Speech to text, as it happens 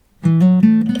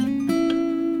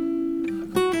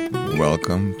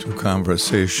welcome to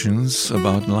Conversations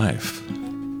About Life.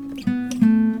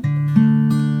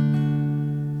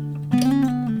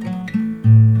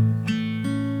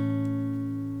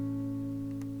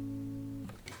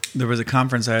 There was a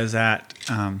conference I was at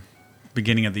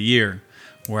beginning of the year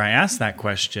where I asked that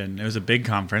question. It was a big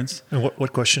conference. And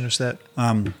what question was that?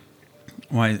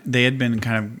 Why they had been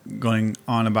kind of going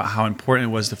on about how important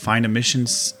it was to find a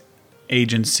missions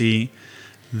agency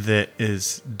that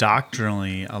is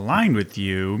doctrinally aligned with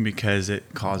you, because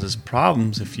it causes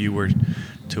problems if you were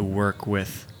to work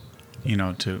with,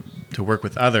 to work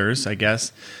with others, I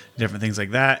guess, different things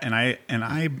like that. And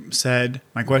I said,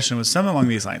 my question was something along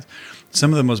these lines.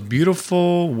 Some of the most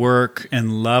beautiful work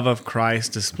and love of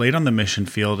Christ displayed on the mission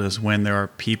field is when there are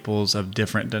peoples of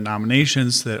different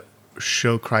denominations that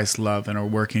show Christ's love and are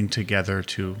working together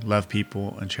to love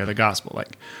people and share the gospel.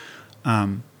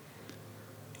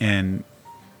 And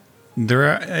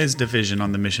there is division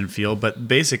on the mission field, but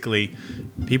basically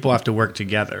people have to work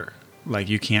together. Like,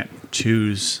 you can't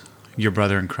choose your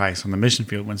brother in Christ on the mission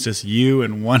field when it's just you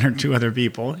and one or two other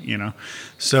people,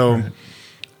 So,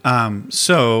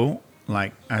 right.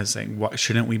 Like I was saying,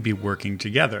 shouldn't we be working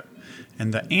together?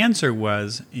 And the answer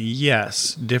was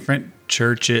yes. Different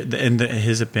churches, in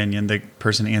his opinion, the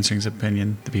person answering his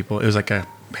opinion, the people, it was like a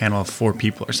panel of 4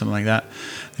 people or something like that.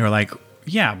 They were like,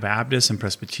 yeah, Baptists and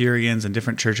Presbyterians and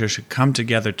different churches should come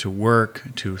together to work,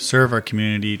 to serve our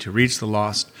community, to reach the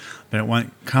lost. But when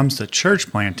it comes to church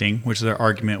planting, which their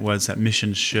argument was that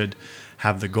missions should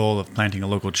have the goal of planting a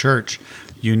local church,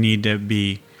 you need to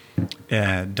be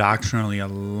doctrinally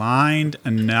aligned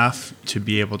enough to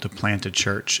be able to plant a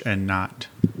church and not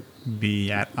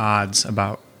be at odds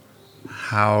about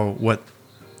what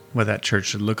that church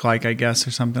should look like, I guess,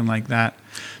 or something like that.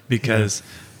 Because,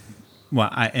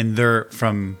 and they're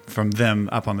from them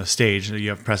up on the stage, you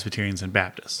have Presbyterians and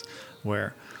Baptists,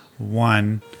 where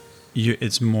one,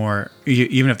 it's more,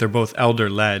 even if they're both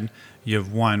elder led, you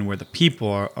have one where the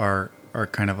people are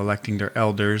kind of electing their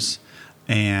elders.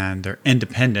 And they're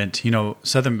independent.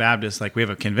 Southern Baptists, like, we have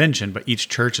a convention, but each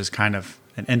church is kind of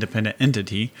an independent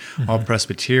entity. Mm-hmm. All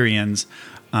Presbyterians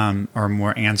are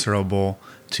more answerable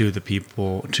to the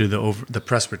people, to the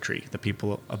presbytery, the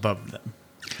people above them.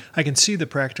 I can see the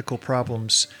practical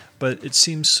problems, but it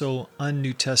seems so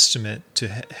un-New Testament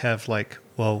to have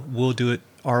we'll do it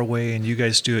our way and you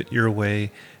guys do it your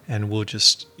way, and we'll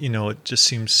just, it just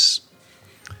seems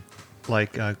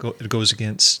like it goes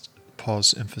against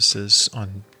Paul's emphasis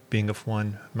on being of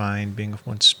one mind, being of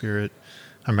one spirit.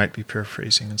 I might be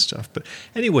paraphrasing and stuff, but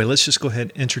anyway, let's just go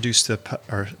ahead and introduce the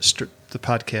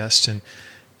podcast,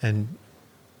 and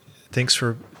thanks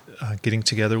for getting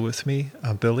together with me,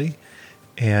 Billy.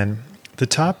 And the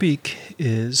topic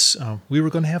is we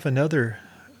were going to have another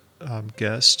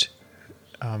guest.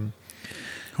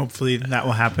 Hopefully that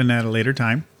will happen at a later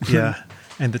time. Yeah,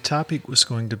 and the topic was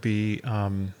going to be.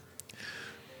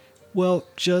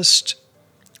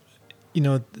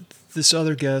 This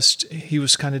other guest, he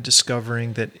was kind of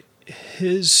discovering that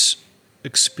his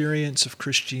experience of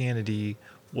Christianity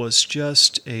was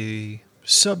just a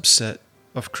subset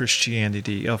of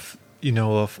Christianity, of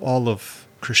all of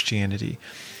Christianity.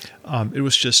 It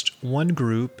was just one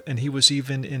group, and he was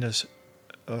even in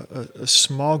a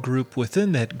small group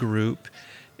within that group.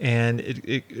 And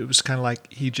it was kind of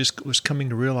like he just was coming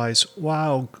to realize,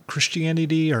 wow,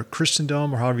 Christianity or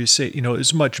Christendom or however you say it,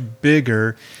 is much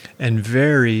bigger and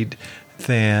varied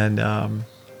than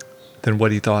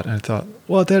what he thought. And I thought,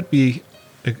 well, I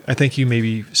think you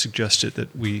maybe suggested that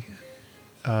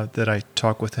that I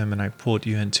talk with him and I pulled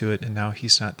you into it, and now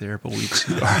he's not there, but we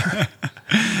two are.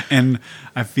 And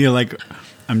I feel like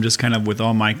I'm just kind of with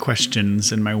all my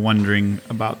questions and my wondering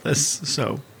about this.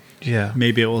 So yeah,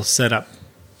 maybe it will set up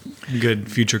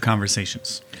good future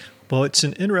conversations. Well, it's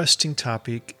an interesting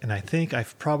topic, and I think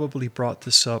I've probably brought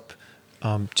this up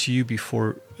to you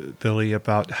before, Billy,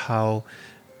 about how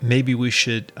maybe we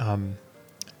should,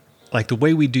 the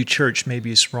way we do church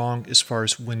maybe is wrong as far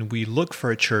as when we look for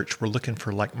a church, we're looking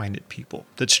for like-minded people.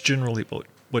 That's generally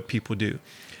what people do.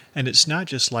 And it's not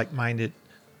just like-minded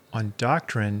on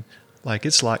doctrine,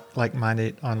 it's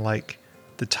like-minded on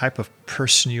the type of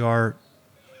person you are.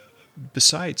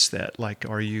 Besides that,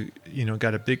 are you,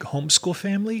 got a big homeschool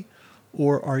family,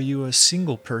 or are you a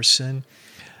single person?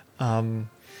 And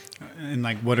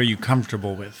what are you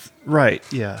comfortable with? Right,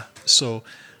 yeah. So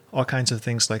all kinds of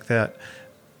things like that.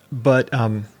 But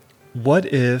what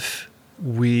if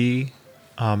we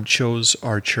chose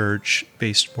our church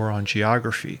based more on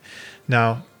geography?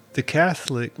 Now,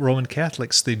 the Roman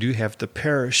Catholics, they do have the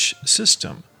parish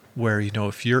system, where,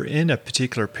 if you're in a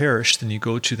particular parish, then you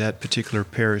go to that particular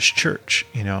parish church,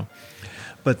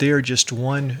 but they are just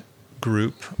one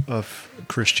group of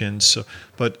Christians. So,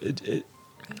 but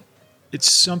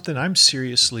it's something I'm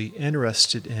seriously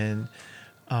interested in,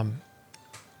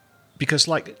 because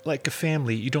like a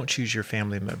family, you don't choose your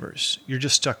family members; you're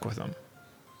just stuck with them,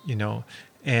 you know.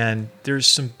 And there's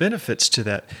some benefits to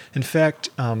that. In fact,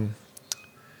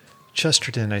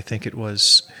 Chesterton, I think it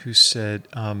was, who said,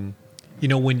 when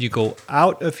you go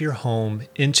out of your home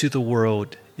into the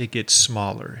world, it gets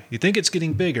smaller. You think it's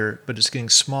getting bigger, but it's getting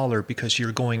smaller because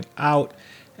you're going out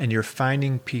and you're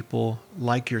finding people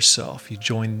like yourself. You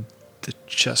join the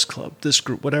chess club, this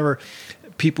group, whatever,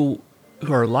 people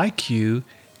who are like you,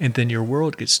 and then your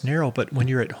world gets narrow. But when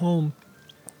you're at home,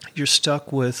 you're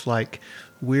stuck with like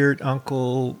weird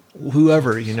uncle,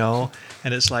 whoever, and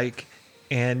it's like,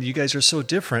 and you guys are so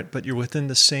different, but you're within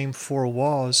the same four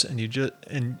walls, and you just,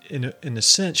 and in a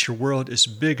sense, your world is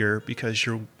bigger because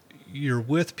you're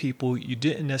with people you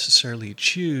didn't necessarily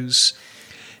choose,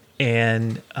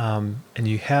 and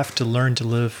you have to learn to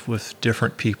live with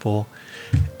different people,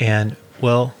 and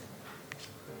well,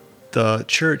 the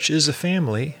church is a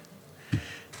family,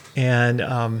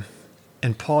 and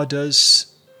Paul does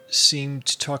seem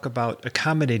to talk about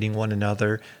accommodating one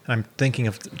another. And I'm thinking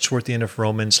of toward the end of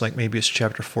Romans, like maybe it's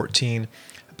chapter 14,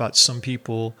 about some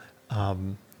people,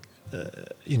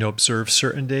 observe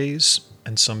certain days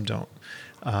and some don't.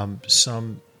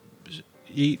 Some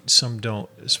eat, some don't,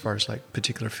 as far as like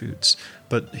particular foods.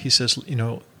 But he says,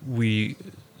 we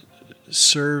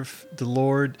serve the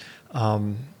Lord,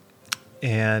 and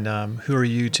who are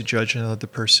you to judge another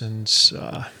person's?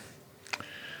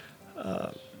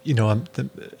 I'm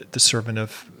the servant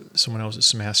of someone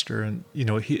else's master, and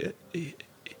he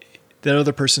that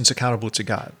other person's accountable to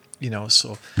God.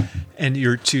 So, and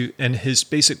and his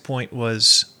basic point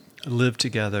was live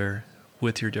together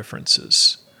with your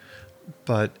differences.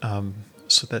 But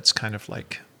so that's kind of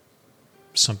like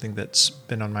something that's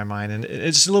been on my mind, and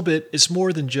it's a little bit. It's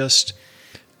more than just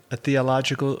a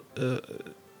theological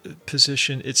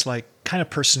position. It's like kind of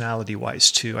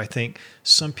personality-wise too. I think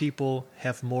some people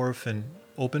have more of an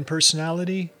open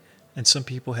personality, and some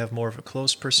people have more of a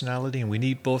closed personality, and we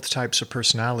need both types of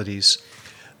personalities.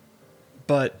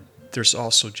 But there's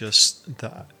also just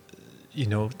the,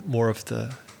 more of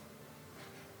the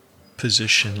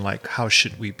position, like how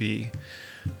should we be,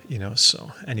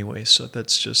 so anyway, so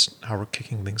that's just how we're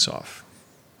kicking things off.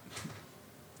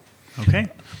 Okay.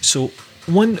 So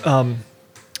one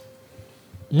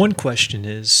question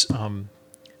is,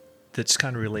 that's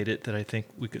kind of related, that I think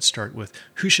we could start with: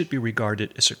 who should be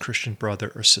regarded as a Christian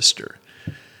brother or sister?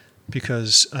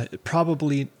 Because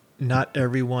probably not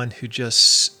everyone who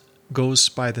just goes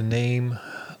by the name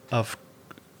of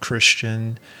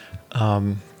Christian,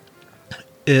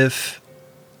 if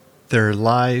their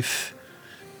life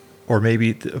or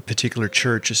maybe a particular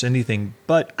church is anything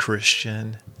but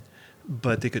Christian,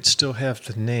 but they could still have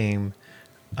the name.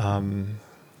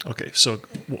 Okay, so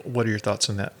what are your thoughts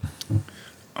on that?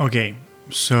 Okay,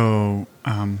 so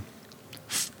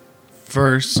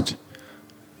first,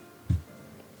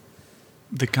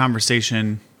 the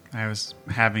conversation I was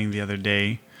having the other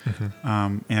day,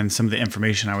 and some of the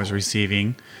information I was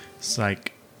receiving, it's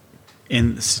like,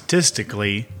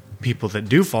 statistically, people that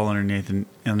do fall underneath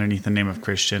the name of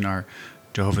Christian are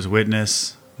Jehovah's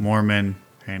Witness, Mormon,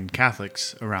 and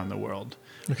Catholics around the world.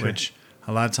 Okay. Which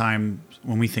a lot of times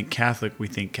when we think Catholic,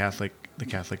 the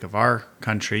Catholic of our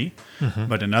country,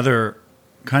 but in other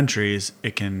countries,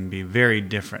 it can be very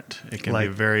different. It can be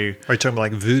very... Are you talking about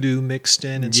like voodoo mixed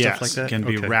in and stuff like that? Yes, it can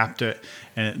be wrapped...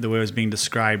 And the way it was being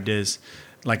described is,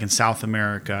 like in South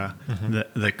America,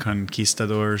 the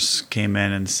conquistadors came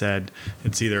in and said,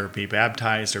 it's either be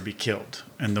baptized or be killed.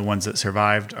 And the ones that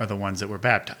survived are the ones that were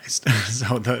baptized.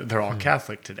 So they're all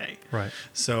Catholic today. Right.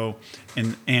 So,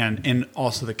 and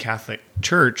also the Catholic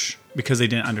Church, because they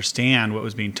didn't understand what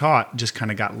was being taught, just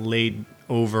kind of got laid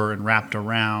over and wrapped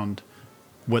around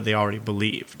what they already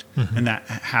believed. And that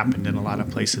happened in a lot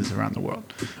of places around the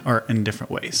world, or in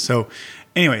different ways. So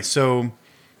anyway,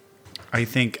 I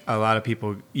think a lot of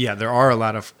people, there are a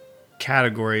lot of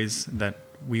categories that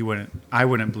I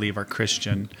wouldn't believe are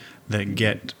Christian that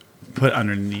get put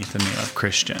underneath the name of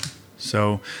Christian.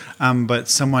 So, but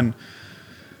someone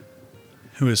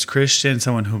who is Christian,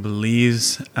 someone who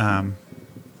believes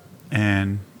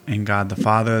in God the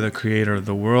Father, the creator of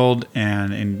the world,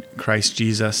 and in Christ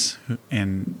Jesus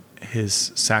and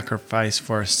his sacrifice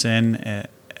for our sin,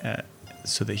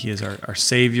 so that he is our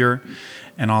Savior,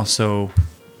 and also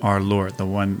our Lord, the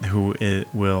one who to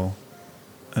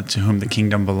whom the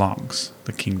kingdom belongs,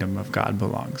 the kingdom of God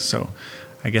belongs. So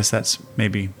I guess that's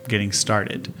maybe getting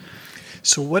started.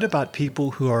 So what about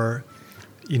people who are,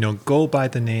 go by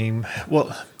the name.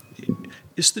 Well,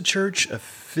 is the church a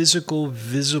physical,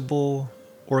 visible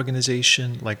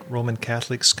organization like Roman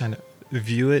Catholics kind of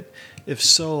view it? If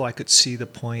so, I could see the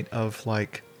point of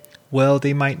like, well,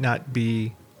 they might not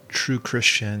be true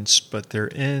Christians, but they're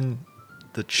in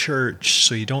the church,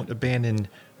 so you don't abandon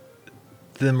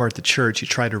them or the church. You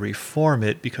try to reform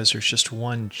it because there's just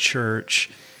one church,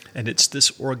 and it's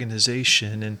this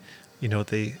organization, and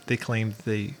they claim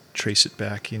they trace it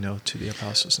back, to the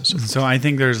apostles and so forth. So I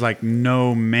think there's like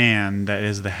no man that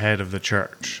is the head of the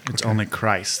church. It's only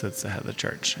Christ that's the head of the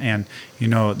church. And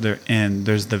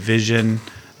there's the vision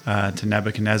to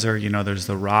Nebuchadnezzar. There's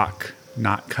the rock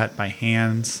not cut by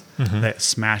hands that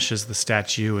smashes the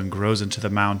statue and grows into the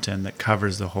mountain that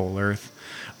covers the whole earth,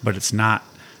 but it's not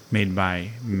made by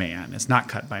man. It's not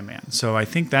cut by man. So I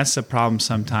think that's the problem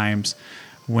sometimes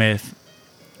with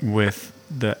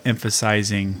the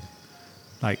emphasizing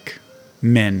like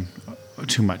men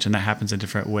too much, and that happens in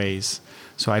different ways.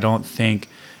 So I don't think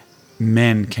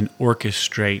men can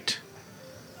orchestrate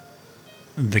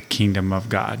the kingdom of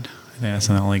God. I think that's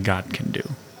something only God can do.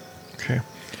 Okay.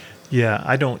 Yeah,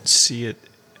 I don't see it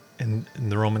in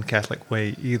the Roman Catholic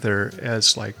way either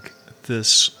as like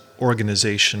this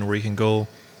organization where you can go,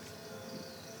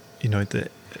 at the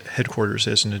headquarters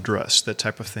as an address, that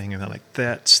type of thing, and they're like,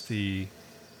 that's the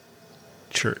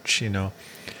church,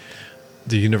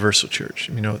 the universal church,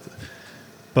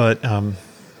 but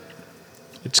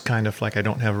it's kind of like I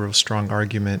don't have a real strong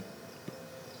argument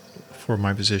for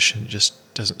my position. It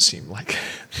just doesn't seem like,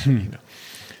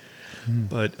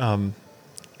 But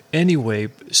anyway,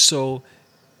 so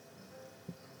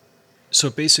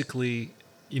basically,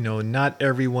 not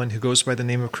everyone who goes by the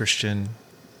name of Christian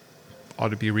ought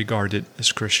to be regarded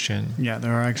as Christian. Yeah,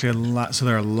 there are actually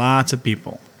there are lots of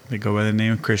people that go by the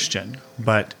name of Christian,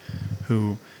 but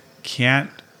who can't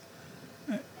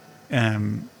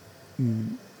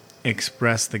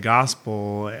express the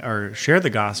gospel or share the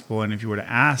gospel. And if you were to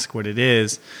ask what it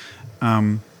is,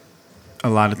 a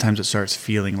lot of times it starts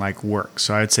feeling like works.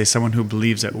 So I'd say someone who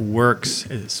believes that works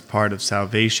is part of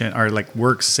salvation, or like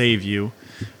works save you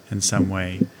in some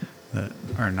way, that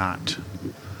are not,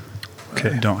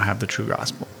 don't have the true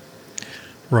gospel.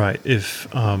 Right.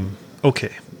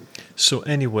 Okay. So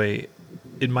anyway,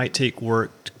 it might take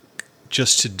work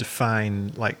just to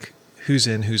define like who's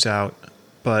in, who's out,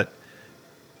 but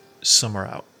some are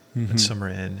out and some are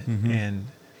in, and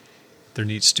there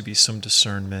needs to be some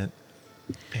discernment.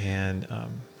 And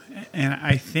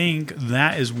I think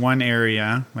that is one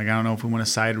area, like I don't know if we want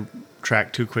to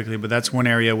sidetrack too quickly, but that's one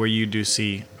area where you do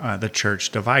see the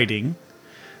church dividing.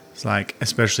 It's like,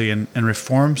 especially in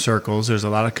Reform circles, there's a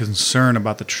lot of concern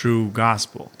about the true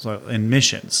gospel. So in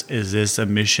missions, is this a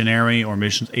missionary or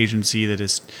missions agency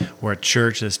or a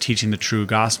church that's teaching the true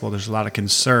gospel? There's a lot of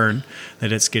concern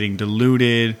that it's getting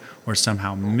diluted or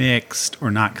somehow mixed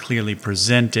or not clearly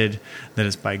presented, that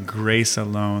it's by grace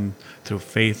alone, through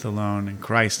faith alone, in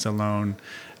Christ alone.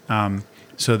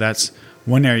 So that's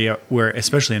one area where,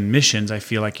 especially in missions, I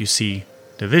feel like you see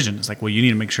division. It's like, well, you need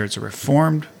to make sure it's a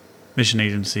Reformed mission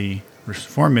agency,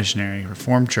 Reformed missionary,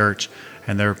 Reformed church,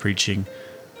 and they're preaching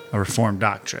a Reformed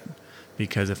doctrine.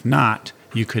 Because if not,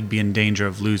 you could be in danger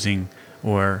of losing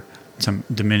or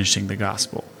diminishing the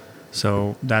gospel.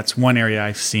 So that's one area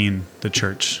I've seen the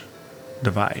church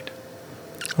divide.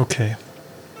 Okay.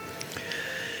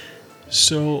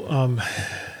 So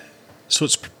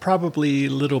it's probably a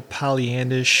little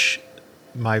Pollyannish,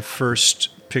 my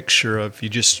first picture of you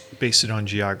just base it on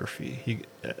geography.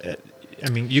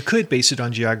 You could base it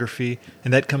on geography,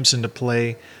 and that comes into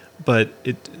play, but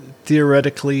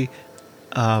theoretically,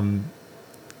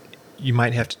 you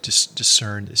might have to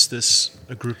discern, is this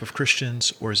a group of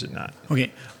Christians or is it not?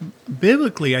 Okay.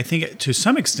 Biblically, I think to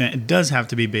some extent it does have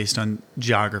to be based on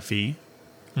geography.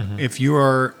 If you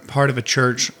are part of a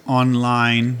church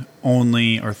online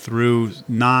only or through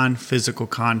non-physical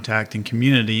contact and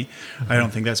community, I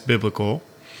don't think that's biblical.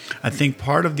 I think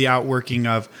part of the outworking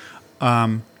of,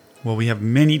 we have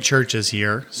many churches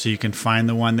here, so you can find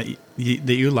the one that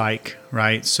you like,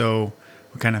 right? So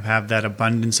we kind of have that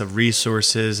abundance of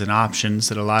resources and options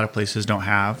that a lot of places don't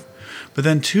have. But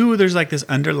then two, there's like this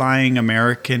underlying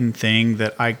American thing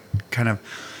that I kind of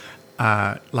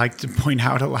like to point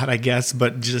out a lot, I guess,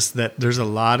 but just that there's a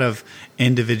lot of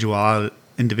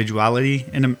individuality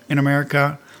in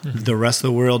America. The rest of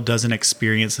the world doesn't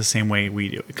experience the same way we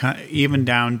do. Even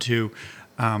down to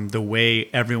the way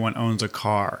everyone owns a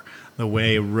car, the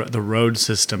way the road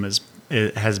system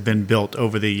has been built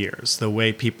over the years, the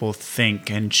way people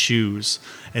think and choose.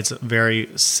 It's very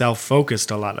self-focused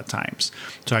a lot of times.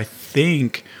 So I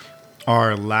think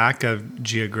our lack of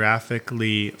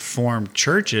geographically formed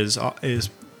churches is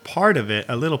part of it.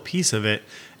 A little piece of it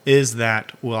is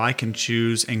that, well, I can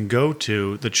choose and go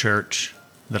to the church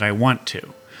that I want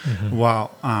to. Mm-hmm.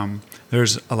 While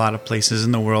there's a lot of places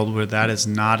in the world where that is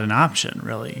not an option,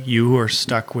 really. You are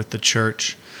stuck with the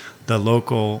church, the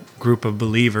local group of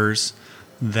believers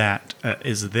that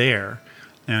is there,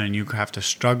 and you have to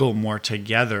struggle more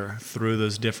together through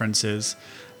those differences.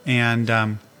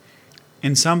 And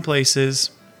in some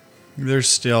places, there's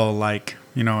still like,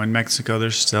 in Mexico,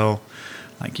 there's still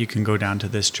like you can go down to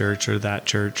this church or that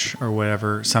church or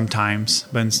whatever sometimes,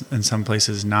 but in some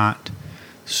places not.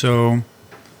 So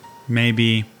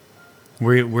maybe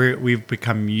we've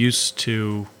become used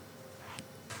to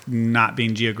not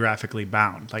being geographically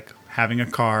bound, like having a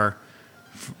car.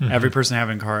 Mm-hmm. Every person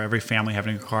having a car, every family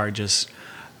having a car just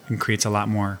creates a lot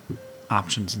more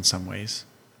options in some ways.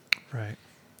 Right.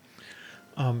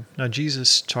 Now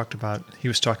Jesus he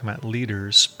was talking about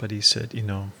leaders, but he said,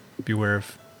 beware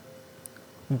of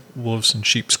wolves in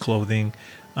sheep's clothing,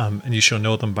 and you shall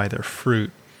know them by their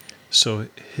fruit. So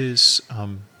his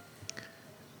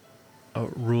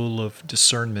rule of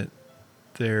discernment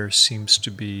there seems to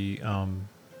be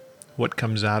what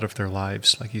comes out of their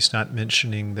lives. Like he's not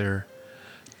mentioning their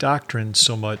doctrine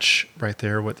so much right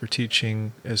there, what they're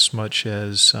teaching, as much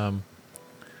as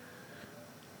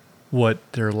what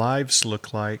their lives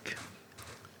look like.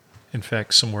 In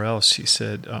fact, somewhere else he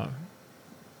said,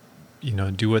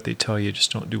 do what they tell you,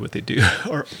 just don't do what they do,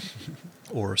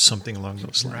 or something along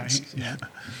those lines. Right. Yeah.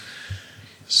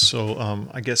 So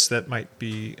I guess that might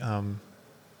be a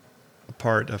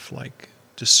part of like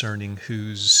discerning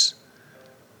who's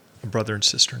a brother and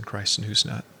sister in Christ and who's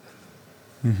not,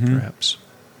 mm-hmm. perhaps.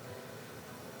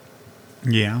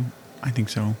 Yeah, I think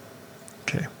so.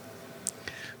 Okay.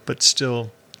 But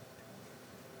still,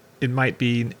 it might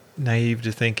be naive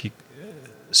to think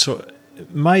so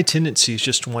my tendency is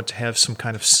just to want to have some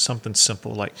kind of something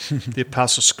simple, like the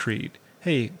Apostles' Creed.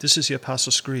 Hey, this is the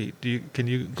Apostles' Creed. Can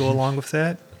you go along with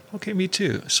that? Okay, me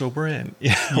too. So we're in.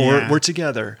 Yeah. We're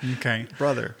together. Okay.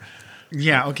 Brother.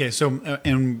 Yeah, okay. So,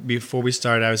 and before we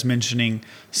started, I was mentioning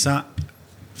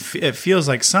it feels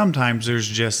like sometimes there's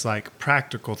just like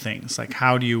practical things, like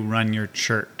how do you run your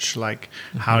church? Like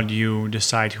mm-hmm. how do you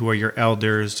decide who are your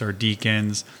elders or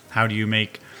deacons? How do you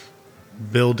make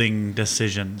building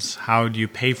decisions? How do you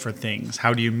pay for things?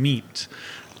 How do you meet?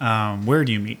 Where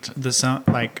do you meet?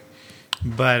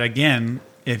 But again,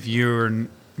 if you're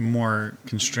more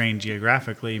constrained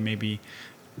geographically, maybe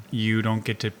you don't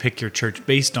get to pick your church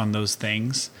based on those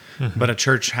things, mm-hmm. but a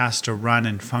church has to run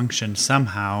and function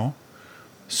somehow.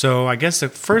 So I guess the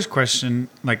first question,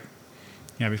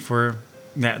 before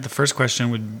that, the first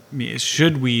question would be,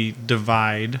 should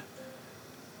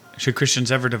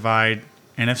Christians ever divide?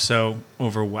 And if so,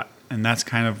 over what? And that's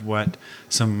kind of what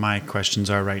some of my questions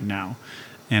are right now.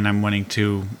 And I'm wanting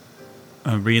to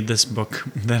read this book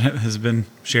that has been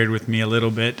shared with me a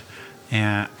little bit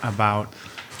about...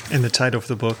 And the title of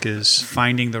the book is?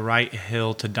 Finding the Right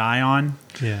Hill to Die On.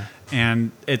 Yeah.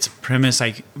 And its premise,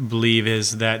 I believe,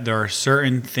 is that there are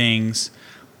certain things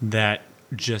that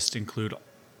just include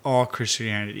all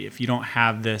Christianity. If you don't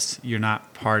have this, you're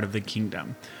not part of the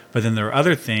kingdom. But then there are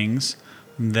other things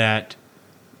that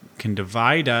can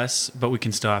divide us, but we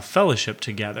can still have fellowship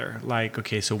together. Like,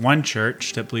 okay, so one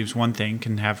church that believes one thing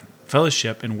can have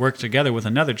fellowship and work together with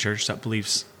another church that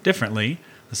believes differently.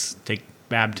 Let's take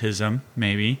baptism,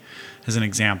 maybe, as an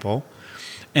example.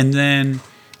 And then...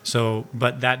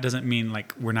 but that doesn't mean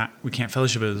like we can't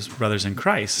fellowship as brothers in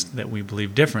Christ, that we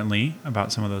believe differently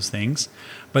about some of those things.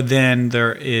 But then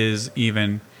there is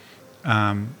even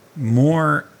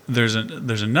more. There's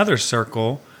another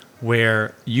circle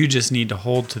where you just need to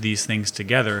hold to these things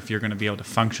together if you're going to be able to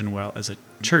function well as a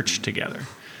church together.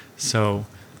 So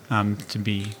to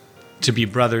be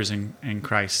brothers in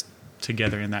Christ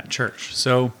together in that church.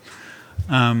 So.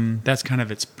 That's kind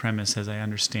of its premise as I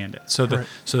understand it. So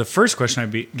the first question I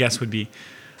guess would be,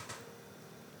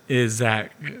 is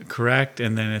that correct?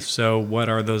 And then if so, what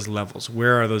are those levels?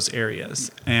 Where are those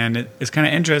areas? And it's kind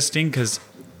of interesting because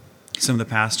some of the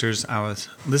pastors I was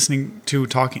listening to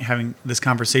having this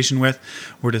conversation with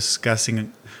were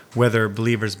discussing whether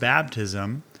believers'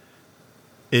 baptism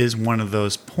is one of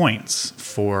those points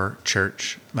for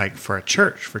church, like for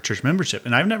church membership.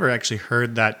 And I've never actually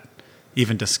heard that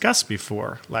even discussed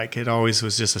before. Like it always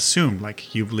was just assumed,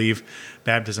 like you believe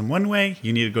baptism one way,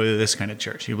 you need to go to this kind of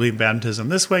church. You believe baptism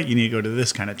this way, you need to go to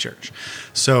this kind of church.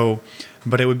 So,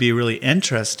 but it would be really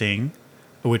interesting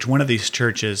which one of these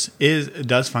churches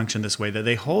does function this way, that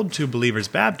they hold to believers'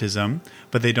 baptism,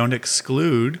 but they don't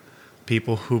exclude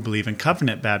people who believe in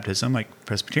covenant baptism, like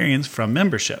Presbyterians, from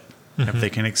membership. If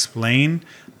they can explain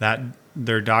that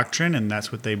their doctrine and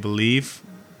that's what they believe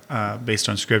based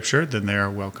on Scripture, then they are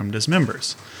welcomed as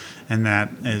members, and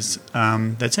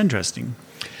that's interesting.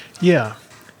 Yeah,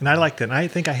 and I like that. And I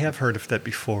think I have heard of that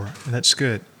before, and that's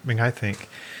good. I mean, I think.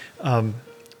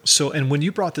 And when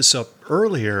you brought this up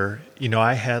earlier,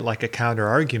 I had like a counter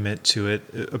argument to it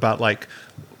about like,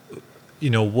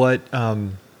 what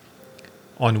on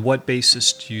what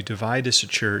basis do you divide as a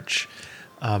church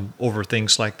over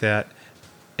things like that,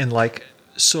 and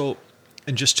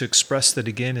just to express that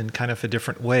again in kind of a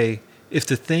different way, if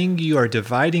the thing you are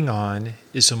dividing on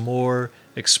is a more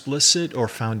explicit or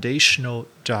foundational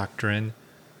doctrine,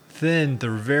 then the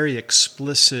very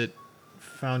explicit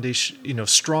foundation,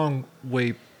 strong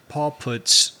way Paul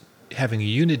puts having a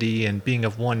unity and being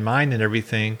of one mind and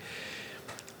everything,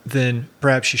 then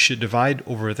perhaps you should divide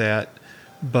over that.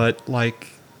 But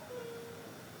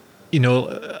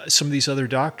some of these other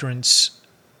doctrines,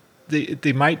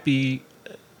 they might be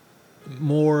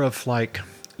more of like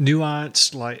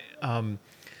nuanced, like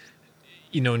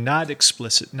not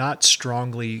explicit, not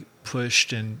strongly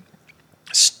pushed and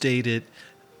stated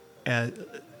as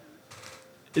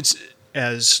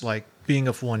like being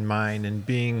of one mind and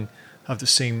being of the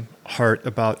same heart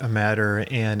about a matter,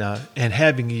 and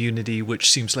having a unity, which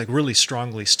seems like really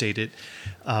strongly stated.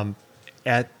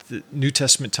 At the New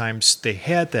Testament times, they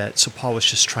had that, so Paul was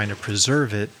just trying to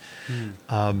preserve it.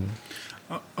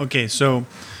 Okay, so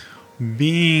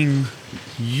being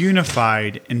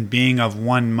unified and being of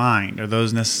one mind, are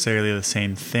those necessarily the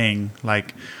same thing?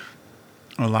 Like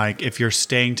if you're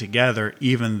staying together,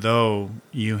 even though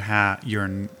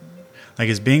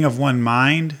is being of one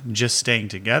mind just staying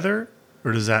together,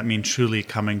 or does that mean truly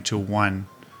coming to one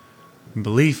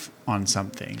belief on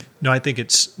something? No, I think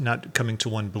it's not coming to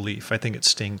one belief. I think it's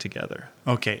staying together.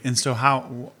 Okay, and so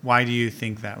why do you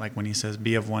think that? Like when he says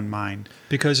be of one mind?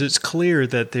 Because it's clear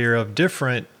that they're of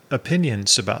different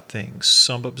opinions about things.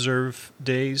 Some observe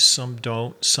days, some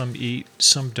don't. Some eat,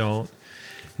 some don't.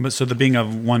 But so the being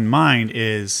of one mind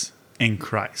is in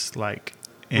Christ, right?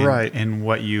 In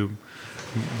what you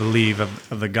believe of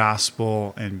the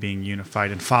gospel and being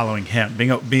unified and following Him,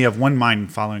 being of one mind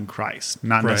and following Christ,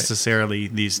 not necessarily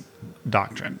these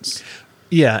doctrines.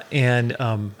 Yeah, and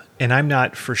I'm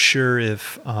not for sure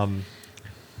if of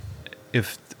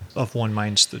one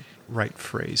mind's the right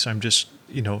phrase. I'm just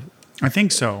I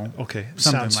think so. Okay,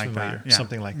 something sounds like familiar. that. Yeah.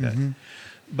 Something like that.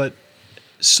 But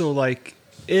so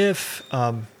if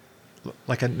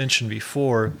like I mentioned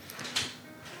before,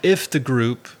 if the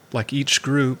group, like each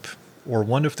group or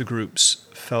one of the groups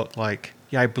felt like,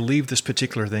 yeah, I believe this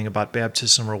particular thing about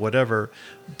baptism or whatever,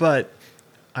 but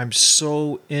I'm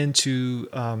so into,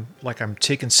 I'm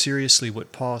taking seriously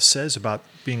what Paul says about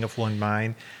being of one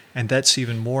mind, and that's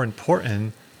even more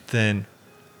important, then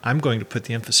I'm going to put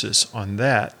the emphasis on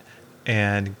that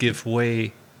and give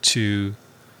way to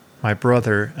my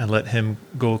brother and let him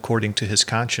go according to his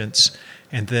conscience.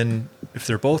 And then if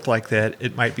they're both like that,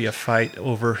 it might be a fight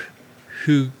over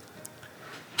who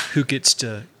gets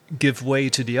to give way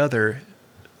to the other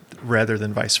rather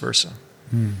than vice versa.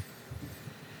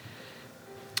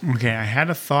 Okay, I had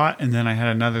a thought, and then I had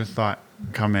another thought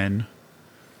come in.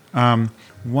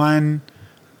 One,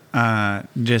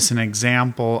 just an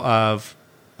example of.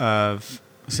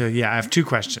 So yeah, I have two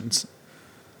questions.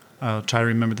 I'll try to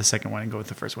remember the second one and go with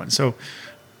the first one. So,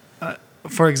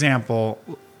 for example,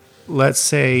 let's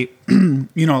say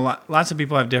lots of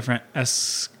people have different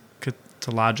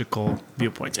eschatological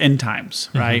viewpoints, end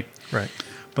times, right? Right.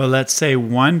 But let's say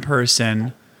one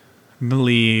person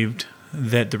believed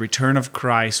that the return of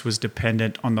Christ was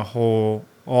dependent on all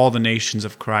the nations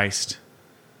of Christ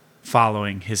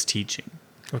following his teaching.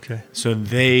 Okay. So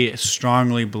they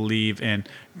strongly believe in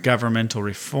governmental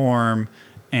reform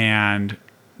and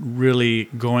really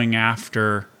going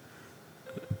after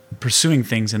pursuing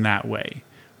things in that way.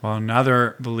 While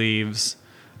another believes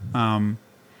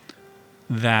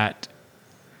that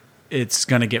it's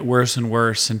going to get worse and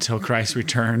worse until Christ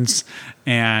returns,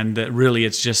 and that really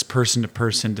it's just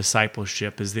person-to-person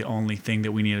discipleship is the only thing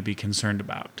that we need to be concerned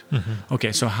about.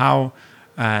 Okay, so how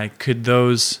could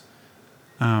those...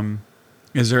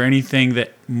 is there anything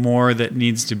that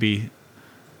needs to be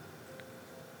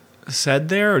said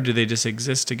there, or do they just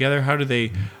exist together? How do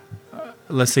they...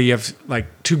 let's say you have like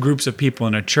two groups of people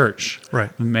in a church.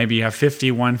 Right. Maybe you have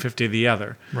 50 one, 50 the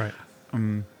other. Right.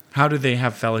 How do they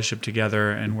have fellowship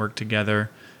together and work together?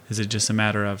 Is it just a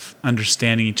matter of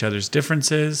understanding each other's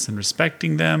differences and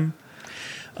respecting them?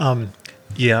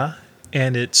 Yeah,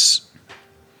 and it's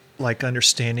like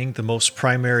understanding the most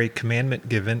primary commandment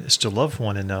given is to love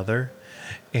one another.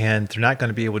 And they're not going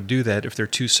to be able to do that if they're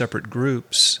two separate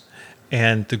groups.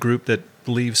 And the group that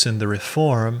believes in the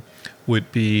reform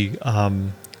would be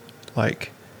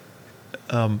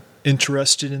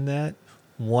interested in that,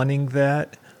 wanting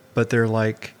that, but they're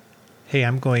like, hey,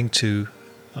 I'm going to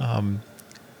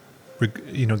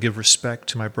give respect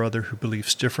to my brother who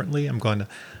believes differently. I'm going to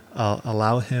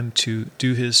allow him to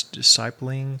do his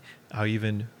discipling. I'll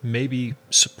even maybe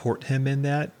support him in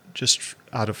that just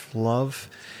out of love.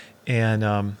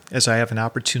 And as I have an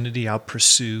opportunity, I'll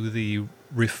pursue the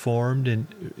reformed and,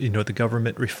 the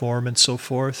government reform and so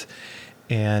forth.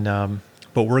 And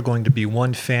but we're going to be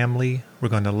one family. We're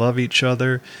going to love each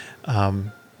other.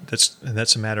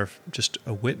 That's a matter of just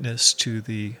a witness to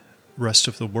the rest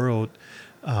of the world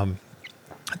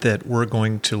that we're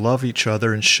going to love each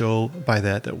other and show by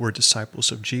that we're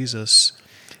disciples of Jesus.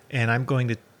 And I'm going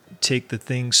to take the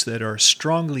things that are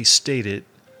strongly stated,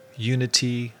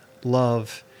 unity,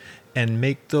 love, and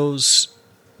make those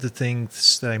the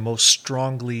things that I most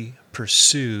strongly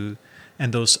pursue,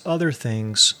 and those other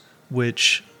things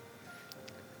which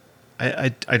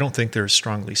I don't think they're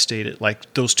strongly stated,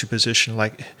 like those two positions,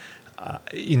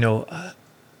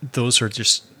 those are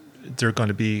just, they're going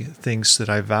to be things that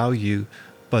I value,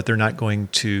 but they're not going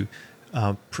to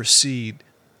precede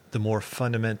the more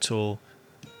fundamental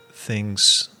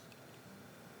things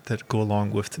that go along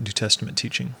with the New Testament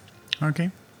teaching. Okay.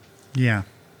 Yeah.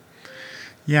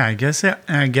 Yeah, I guess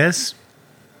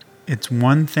it's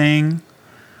one thing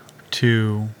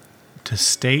to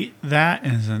state that,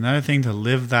 and it's another thing to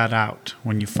live that out.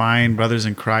 When you find brothers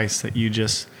in Christ that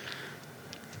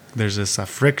there's this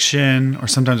friction or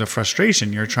sometimes a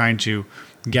frustration. You're trying to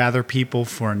gather people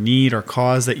for a need or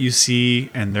cause that you see,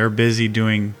 and they're busy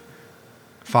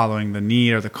following the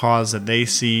need or the cause that they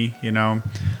see,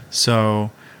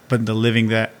 So, but the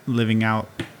living out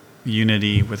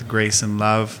unity with grace and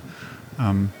love,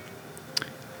 I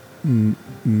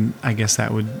guess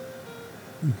that would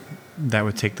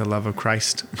take the love of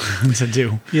Christ to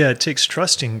do. Yeah, it takes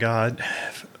trusting God,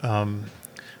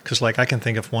 because I can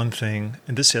think of one thing,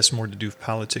 and this has more to do with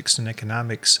politics and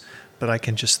economics, but I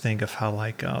can just think of how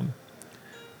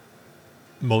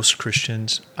most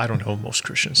Christians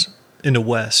in the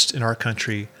West, in our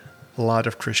country, a lot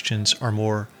of Christians are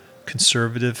more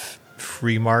conservative,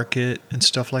 free market and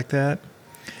stuff like that.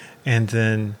 And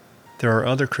then there are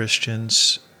other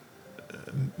Christians,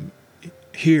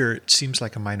 here it seems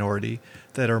like a minority,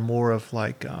 that are more of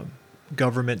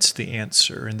government's the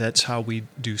answer, and that's how we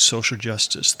do social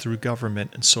justice, through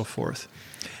government and so forth.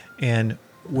 And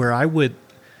where I would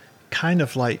kind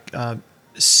of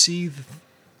see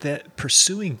that,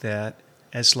 pursuing that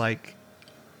as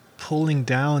pulling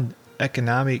down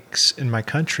economics in my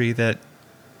country that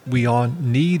we all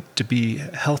need to be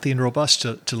healthy and robust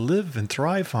to live and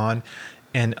thrive on,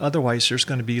 and otherwise there's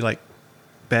going to be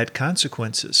bad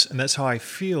consequences. And that's how I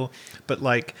feel. But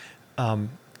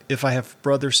if I have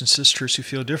brothers and sisters who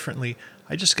feel differently,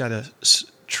 I just got to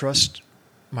trust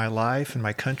my life and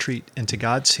my country into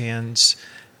God's hands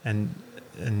and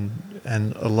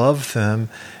love them.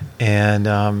 And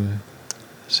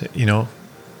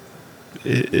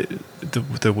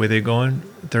the way they're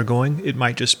going, it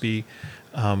might just be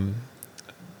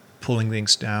pulling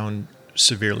things down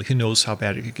severely. Who knows how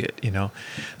bad it could get,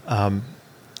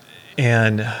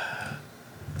 and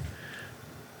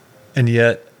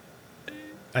yet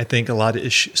I think a lot of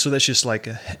issues, so that's just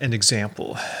an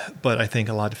example, but I think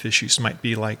a lot of issues might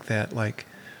be like that,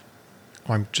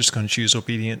 I'm just going to choose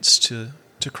obedience to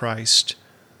Christ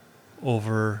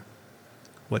over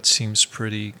what seems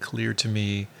pretty clear to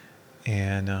me,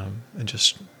 and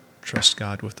just trust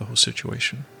God with the whole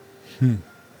situation.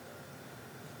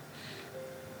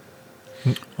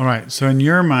 All right. So in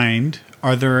your mind,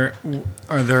 would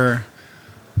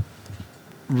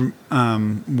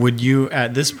you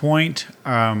at this point,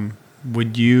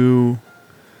 would you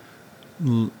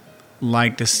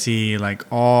like to see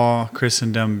all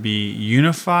Christendom be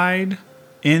unified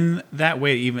in that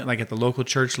way, even at the local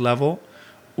church level,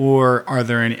 or are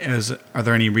there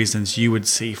any reasons you would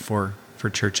see for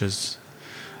churches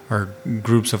or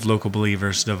groups of local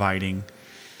believers dividing?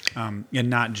 And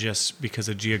not just because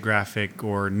of geographic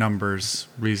or numbers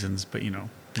reasons, but,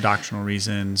 doctrinal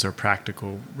reasons or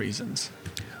practical reasons.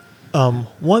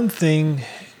 One thing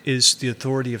is the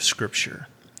authority of Scripture.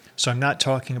 So I'm not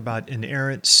talking about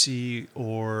inerrancy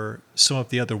or some of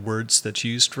the other words that's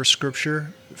used for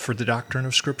Scripture, for the doctrine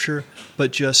of Scripture,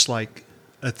 but just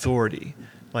authority.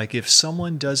 If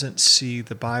someone doesn't see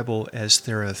the Bible as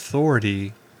their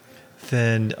authority,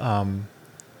 then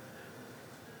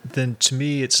to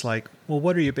me it's well,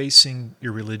 what are you basing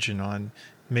your religion on?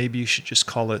 maybe you should just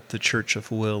call it the Church of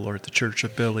Will or the Church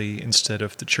of Billy instead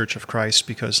of the Church of Christ,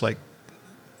 because like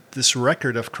this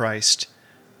record of Christ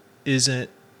isn't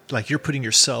like you're putting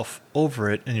yourself over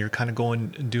it and you're kind of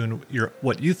going and doing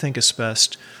what you think is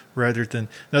best rather than.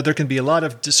 Now there can be a lot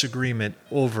of disagreement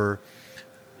over,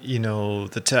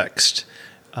 the text,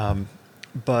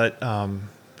 but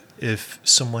if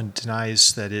someone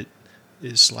denies that it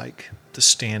is like the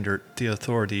standard, the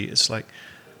authority, it's like,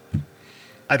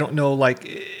 I don't know, like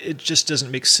it just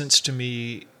doesn't make sense to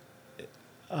me.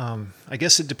 I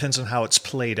guess it depends on how it's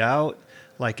played out.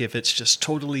 Like if it's just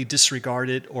totally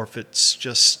disregarded or if it's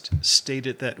just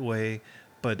stated that way,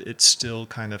 but it's still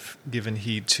kind of given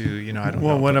heed to, I don't know.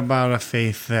 Well, what about a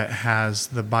faith that has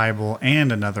the Bible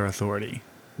and another authority?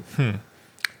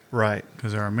 Right.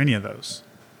 Because there are many of those.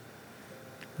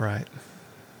 Right.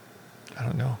 I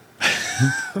don't know.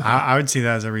 I would see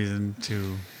that as a reason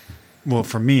to, well,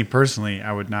 for me personally,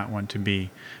 I would not want to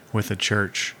be with a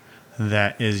church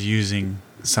that is using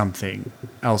something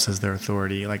else as their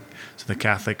authority. Like, so the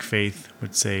Catholic faith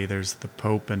would say there's the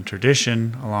Pope and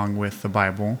tradition along with the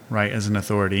Bible, right, as an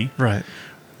authority. Right.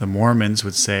 The Mormons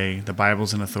would say the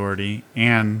Bible's an authority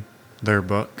and their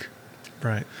book.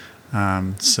 Right.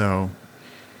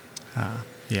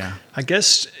 Yeah. I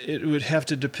guess it would have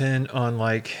to depend on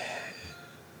like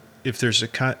if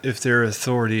their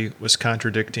authority was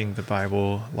contradicting the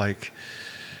Bible, like,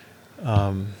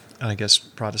 and I guess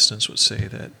Protestants would say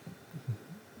that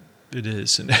it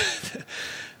is, and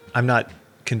I'm not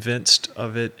convinced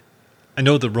of it. I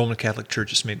know the Roman Catholic Church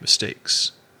has made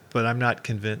mistakes, but I'm not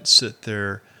convinced that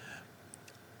their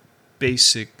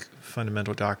basic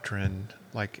fundamental doctrine,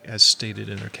 like as stated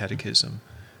in their catechism,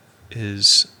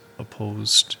 is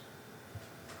opposed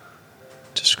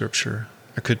to Scripture.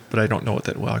 But I don't know it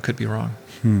that well. I could be wrong.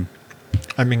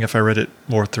 I mean, if I read it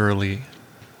more thoroughly,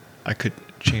 I could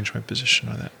change my position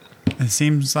on that. It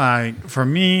seems like, for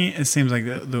me,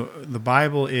 the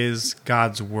Bible is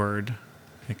God's word.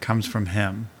 It comes from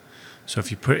Him. So if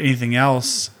you put anything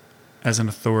else as an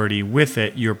authority with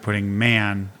it, you're putting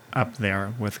man up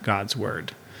there with God's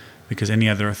word. Because any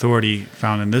other authority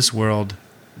found in this world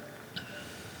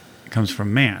comes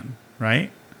from man, right?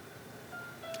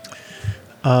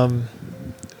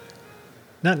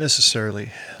 Not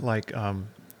necessarily. Like,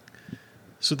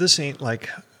 so this ain't like,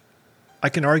 I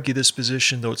can argue this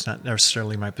position, though it's not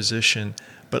necessarily my position,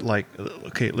 but like,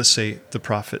 okay, let's say the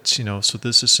prophets, so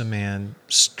this is a man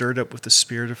stirred up with the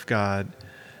Spirit of God,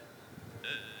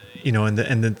 and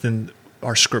then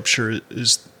our Scripture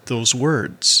is those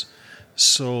words.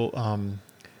 So,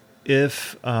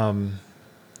 if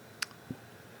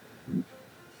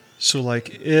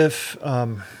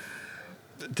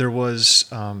there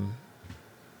was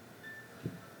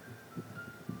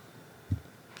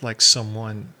like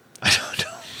someone, I don't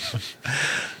know,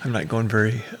 I'm not going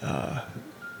very,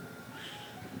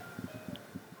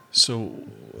 so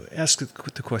ask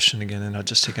the question again and I'll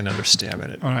just take another stab at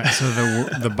it. All right, so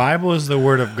the Bible is the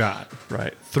Word of God.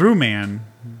 Right. Through man,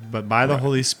 but by the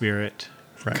Holy Spirit,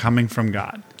 coming from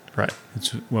God. Right.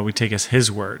 It's what we take as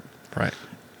His Word. Right.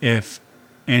 If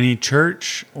any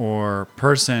church or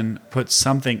person puts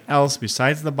something else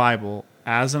besides the Bible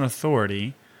as an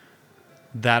authority,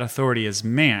 that authority is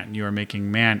man. You are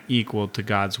making man equal to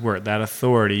God's word. That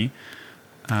authority,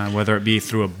 whether it be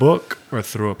through a book or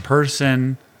through a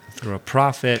person, through a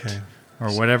prophet, or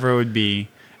whatever it would be,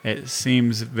 it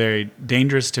seems very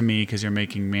dangerous to me because you're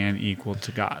making man equal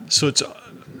to God. So it's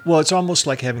almost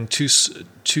like having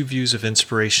two views of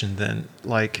inspiration then,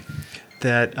 like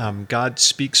that God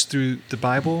speaks through the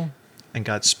Bible and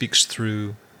God speaks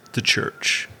through the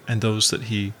church and those that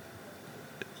He,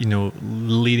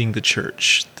 leading the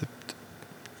church,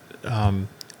 the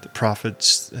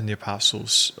prophets and the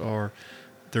apostles or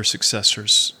their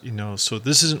successors, So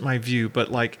this isn't my view,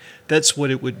 but like that's what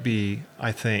it would be,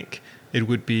 I think. It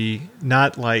would be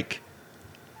not like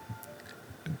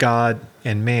God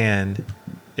and man.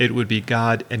 It would be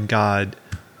God and God,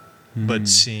 but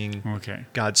seeing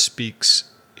God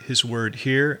speaks His word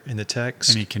here in the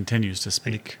text. And He continues to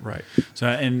speak. Right. So,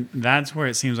 and that's where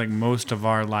it seems like most of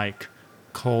our like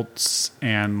cults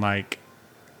and like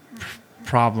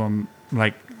problem,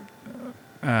 like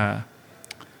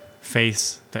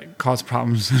faiths that cause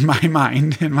problems in my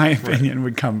mind, in my opinion,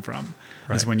 would come from.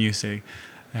 Right. Is when you say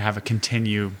they have a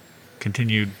continued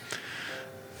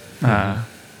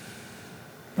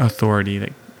authority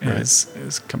that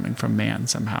is coming from man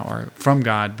somehow or from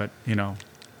God, but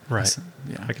right.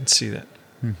 Yeah, I can see that.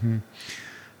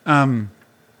 Mm-hmm.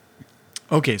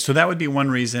 Okay, so that would be one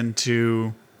reason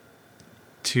to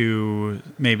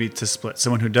maybe to split.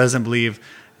 Someone who doesn't believe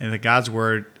that God's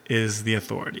word is the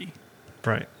authority.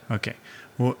 Right. Okay.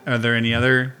 Well, are there any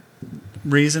other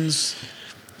reasons?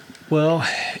 Well,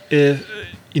 if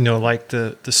like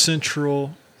the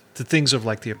things of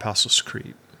like the Apostles'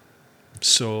 Creed.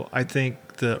 So I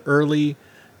think the early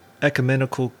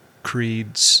ecumenical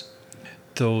creeds,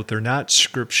 though they're not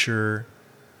scripture,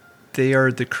 they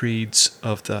are the creeds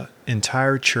of the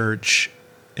entire church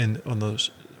on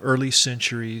those early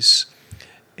centuries.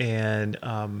 And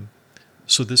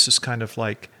so this is kind of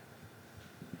like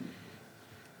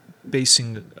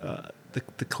basing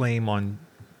the claim on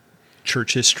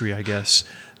church history, I guess,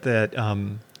 that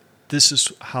this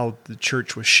is how the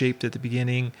church was shaped at the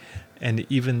beginning. And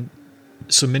even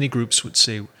so many groups would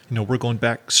say, we're going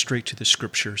back straight to the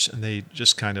scriptures, and they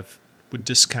just kind of would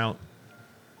discount,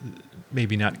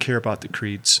 maybe not care about the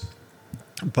creeds.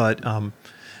 But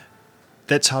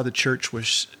that's how the church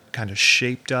was kind of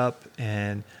shaped up.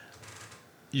 And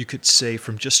you could say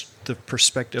from just the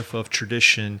perspective of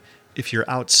tradition, if you're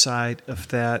outside of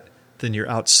that, then you're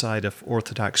outside of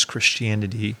Orthodox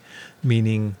Christianity,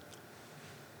 meaning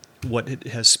what it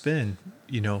has been,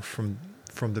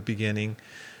 from the beginning.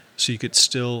 So you could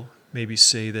still maybe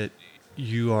say that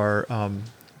you are,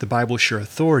 the Bible's your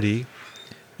authority,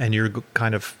 and you're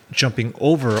kind of jumping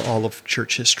over all of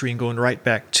church history and going right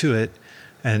back to it.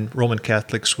 And Roman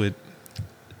Catholics would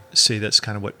say that's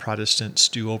kind of what Protestants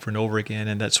do over and over again,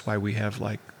 and that's why we have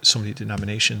like so many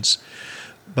denominations.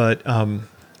 But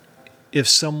if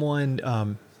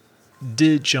someone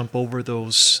did jump over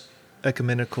those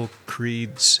ecumenical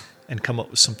creeds and come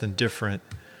up with something different,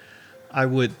 I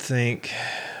would think,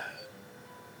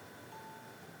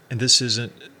 and this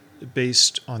isn't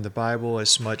based on the Bible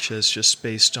as much as just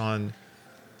based on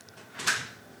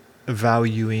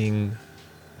valuing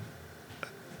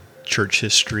church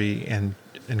history and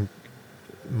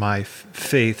my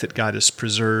faith that God has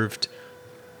preserved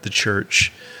the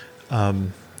church,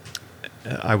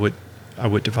 I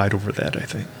would divide over that, I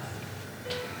think.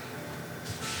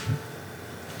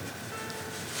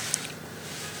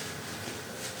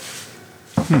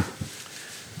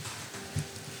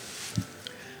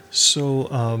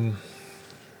 So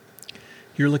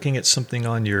you're looking at something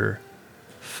on your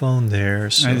phone there.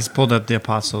 So. I just pulled up the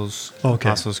Apostles'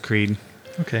 Creed.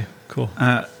 Okay, cool.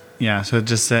 Yeah, so it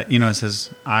just said, it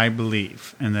says, I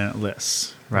believe, and then it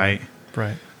lists, right?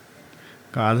 Right.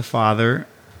 God the Father,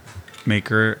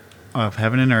 maker of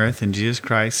heaven and earth, and Jesus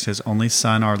Christ, his only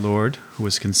Son, our Lord, who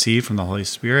was conceived from the Holy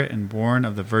Spirit and born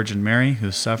of the Virgin Mary,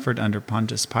 who suffered under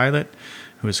Pontius Pilate,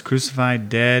 who was crucified,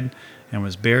 dead, and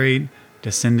was buried,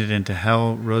 descended into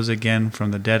hell, rose again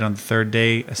from the dead on the third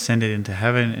day, ascended into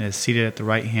heaven, and is seated at the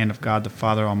right hand of God the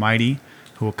Father Almighty,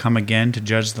 who will come again to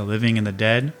judge the living and the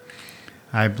dead.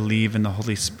 I believe in the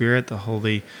Holy Spirit, the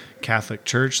Holy Catholic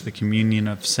Church, the communion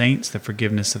of saints, the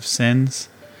forgiveness of sins,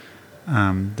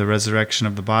 the resurrection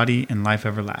of the body, and life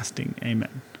everlasting.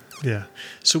 Amen. Yeah.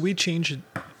 So we changed it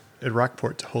at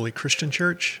Rockport to Holy Christian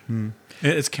Church.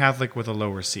 It's Catholic with a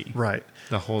lower C. Right.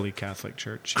 The Holy Catholic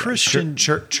Church. Christian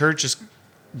Church is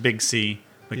big C,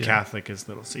 but Yeah. Catholic is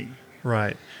little c.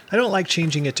 Right. I don't like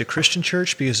changing it to Christian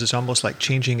Church because it's almost like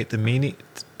changing it the meaning,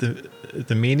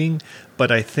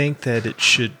 but I think that it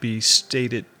should be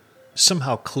stated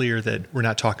somehow clear that we're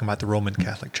not talking about the Roman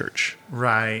Catholic Church.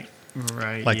 Right.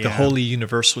 Like the Holy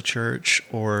Universal Church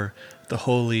or the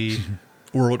Holy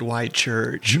Worldwide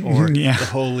Church or Yeah. the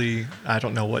Holy, I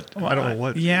don't know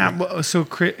what. Yeah, well, so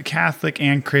Catholic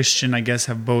and Christian, I guess,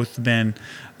 have both been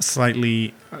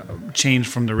slightly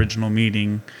changed from the original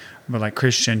meaning. But like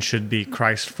Christian should be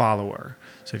Christ follower.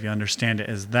 So if you understand it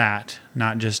as that,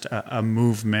 not just a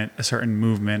movement, a certain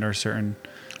movement or certain...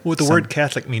 Well, the word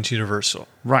Catholic means universal.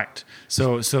 Right.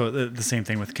 So the same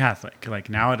thing with Catholic. Like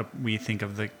now we think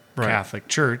of the Catholic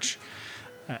Church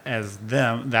as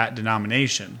that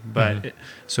denomination. But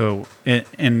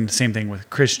and same thing with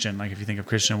Christian. Like if you think of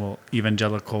Christian, well,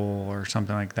 evangelical or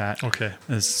something like that. Okay.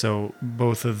 So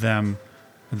both of them,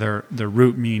 their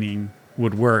root meaning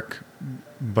would work,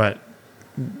 but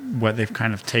what they've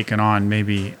kind of taken on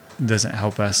maybe doesn't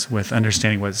help us with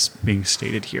understanding what's being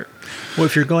stated here. Well,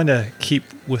 if you're going to keep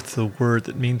with the word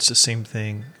that means the same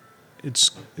thing, it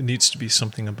needs to be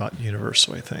something about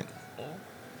universal, I think.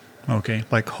 Okay.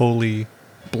 Like Holy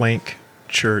blank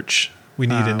Church. We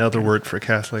need another word for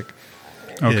Catholic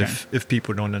if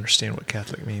people don't understand what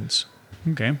Catholic means.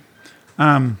 Okay.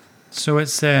 So it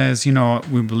says,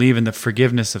 we believe in the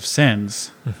forgiveness of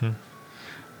sins. Mm-hmm.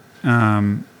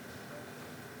 And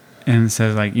it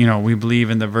says we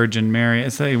believe in the Virgin Mary.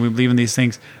 It's like we believe in these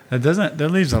things.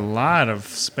 That leaves a lot of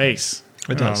space.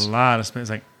 It does. A lot of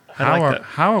space. Like how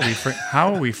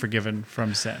are we forgiven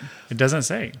from sin? It doesn't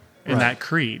say in that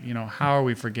creed. How are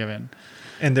we forgiven?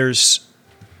 And there's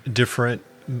different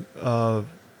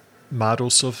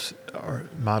models or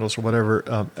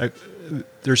whatever.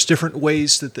 There's different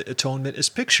ways that the atonement is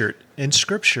pictured in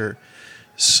Scripture.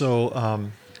 So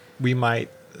we might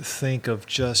think of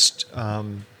just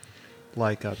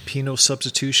like a penal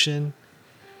substitution,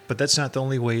 but that's not the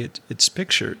only way it's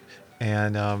pictured.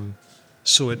 And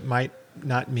so it might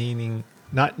not mean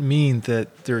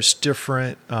that there's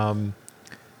different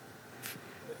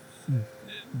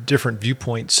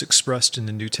viewpoints expressed in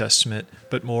the New Testament,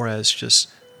 but more as just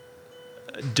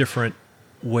different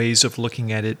ways of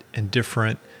looking at it and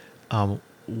different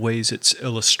ways it's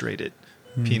illustrated.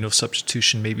 Penal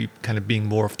substitution maybe kind of being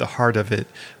more of the heart of it,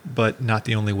 but not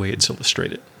the only way it's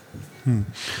illustrated. And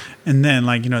then,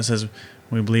 it says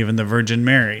we believe in the Virgin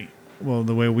Mary. Well,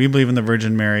 the way we believe in the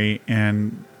Virgin Mary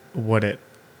and what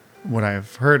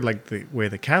I've heard, like the way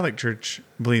the Catholic Church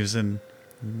believes in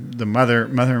the Mother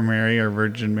Mary or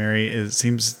Virgin Mary,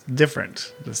 seems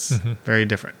different. It's very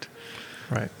different.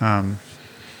 Right.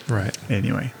 Right.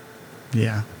 Anyway.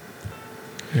 Yeah.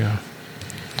 Yeah.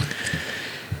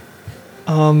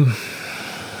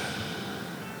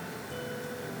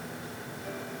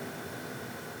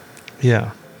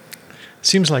 Yeah.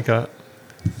 Seems like a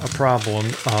problem.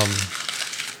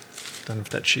 Done with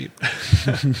that sheet.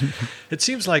 It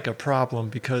seems like a problem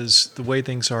because the way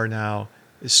things are now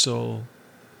is so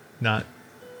not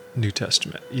New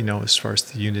Testament, as far as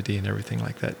the unity and everything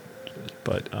like that.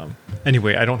 But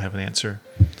anyway, I don't have an answer.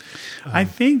 I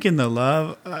think in the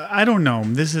love, I don't know.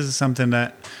 This is something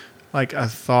that, like a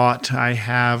thought I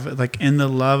have, like in the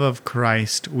love of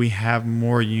Christ, we have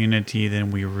more unity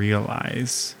than we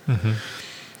realize.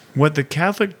 What the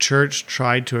Catholic Church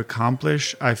tried to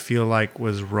accomplish, I feel like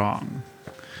was wrong.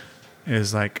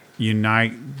 Is like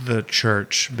unite the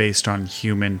church based on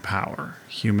human power,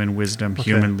 human wisdom,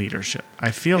 human leadership.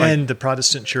 I feel like... And the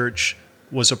Protestant Church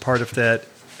was a part of that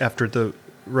after the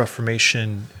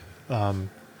Reformation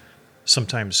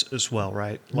sometimes as well,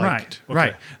 right?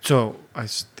 Right. So I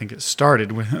think it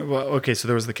started with... so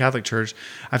there was the Catholic Church.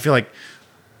 I feel like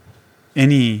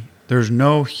there's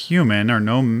no human or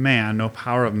no man, no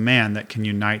power of man that can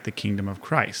unite the kingdom of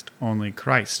Christ. Only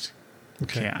Christ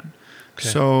can. Okay.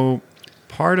 So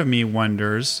part of me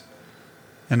wonders,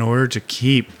 in order to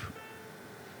keep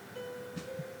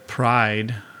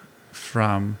pride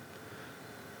from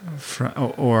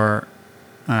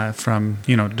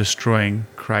destroying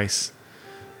Christ's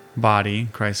body,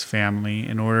 Christ's family,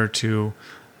 in order to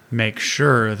make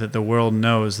sure that the world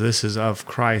knows this is of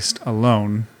Christ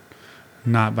alone,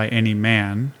 not by any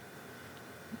man.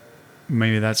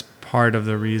 Maybe that's part of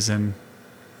the reason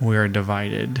we are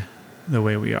divided the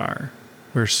way we are.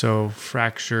 We're so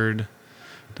fractured,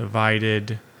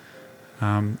 divided,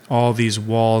 all these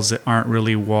walls that aren't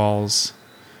really walls,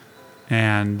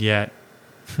 and yet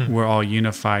we're all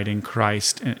unified in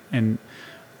Christ. And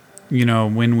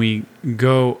when we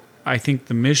go, I think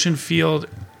the mission field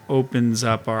opens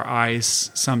up our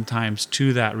eyes sometimes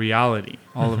to that reality.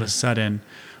 All of a sudden,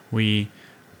 we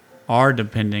are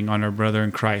depending on our brother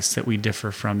in Christ that we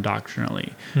differ from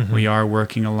doctrinally. We are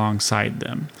working alongside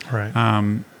them. Right.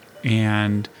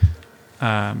 And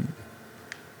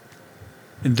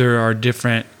there are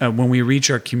different, when we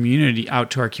reach our community, out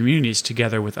to our communities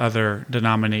together with other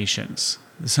denominations,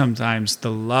 sometimes the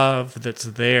love that's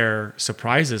there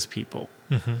surprises people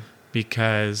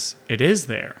because it is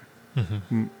there.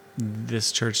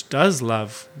 This church does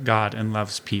love God and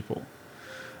loves people.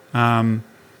 And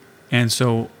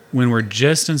so when we're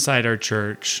just inside our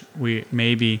church, we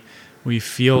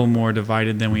feel more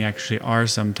divided than we actually are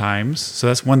sometimes. So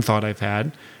that's one thought I've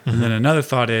had. And then another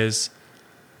thought is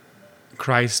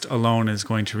Christ alone is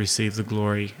going to receive the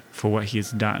glory for what he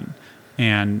has done.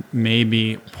 And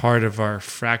maybe part of our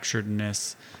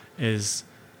fracturedness is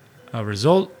a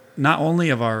result not only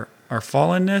of our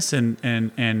fallenness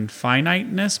and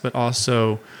finiteness, but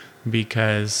also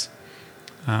because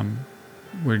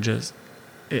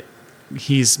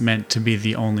he's meant to be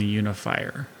the only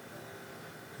unifier,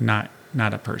 not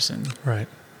a person. Right.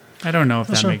 I don't know if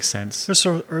that makes sense. Those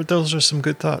are some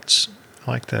good thoughts.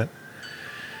 I like that.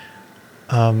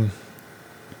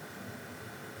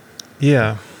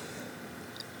 Yeah.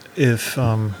 If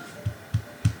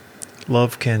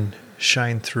love can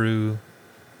shine through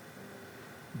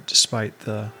despite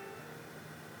the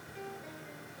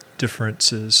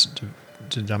differences,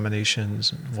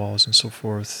 denominations, and walls, and so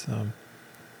forth,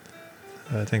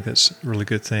 I think that's a really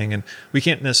good thing. And we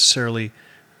can't necessarily,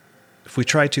 if we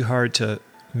try too hard to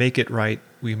make it right,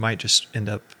 we might just end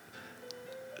up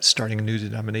starting a new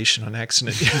denomination on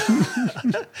accident.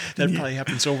 That probably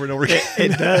happens over and over again.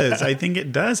 It does. I think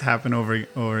it does happen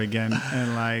over again.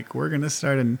 And we're going to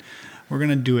start we're going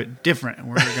to do it different. And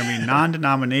we're going to be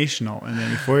non-denominational. And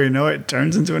then before you know it, it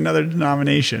turns into another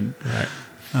denomination. Right.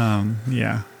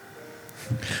 Yeah.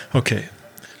 Okay.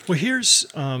 Well, here's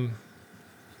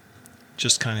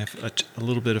just kind of a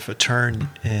little bit of a turn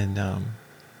in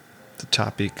the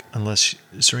topic. Is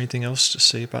there anything else to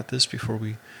say about this before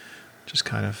we just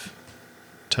kind of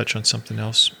touch on something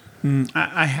else?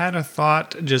 I had a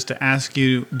thought just to ask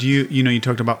you, you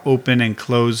talked about open and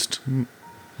closed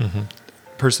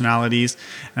personalities.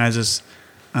 And I was just,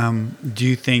 do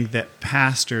you think that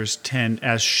pastors tend,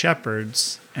 as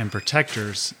shepherds and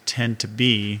protectors, tend to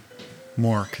be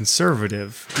more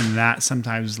conservative, and that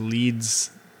sometimes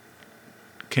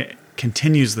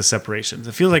continues the separations?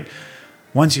 I feel like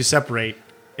once you separate,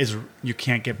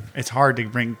 it's hard to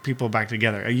bring people back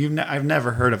together. I've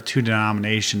never heard of two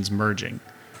denominations merging.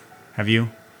 Have you?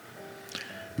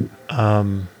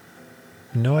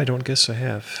 No, I don't guess I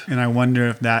have. And I wonder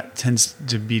if that tends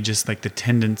to be just like the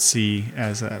tendency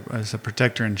as a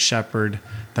protector and shepherd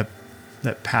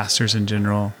that pastors in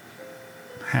general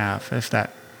have, if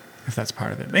that's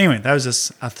part of it. But anyway, that was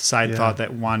just a side thought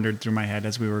that wandered through my head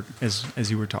as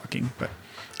you were talking. But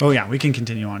we can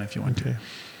continue on if you want to.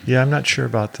 Yeah, I'm not sure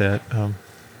about that.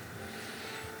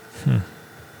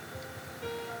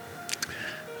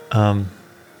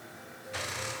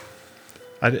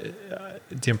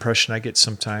 The impression I get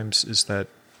sometimes is that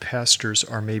pastors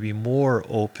are maybe more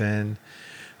open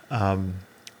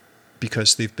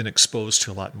because they've been exposed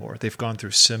to a lot more. They've gone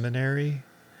through seminary.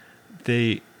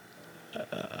 I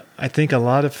think a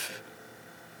lot of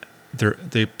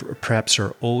they perhaps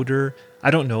are older.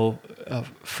 I don't know.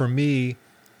 For me,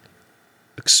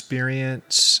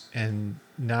 experience and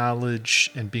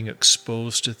knowledge and being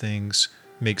exposed to things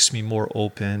makes me more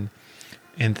open.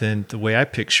 And then the way I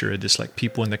picture it is like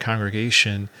people in the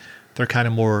congregation, they're kind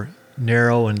of more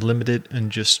narrow and limited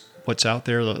and just what's out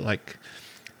there. Like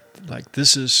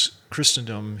this is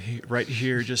Christendom right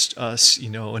here, just us,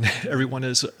 and everyone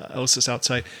else is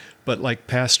outside. But like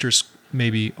pastors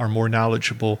maybe are more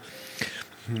knowledgeable.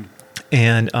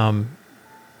 And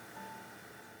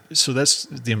so that's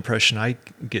the impression I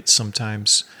get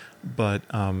sometimes. But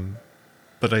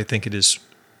I think it is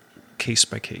case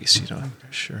by case,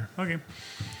 Sure.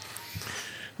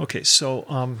 Okay.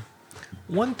 So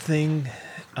one thing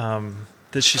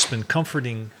that's just been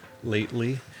comforting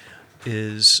lately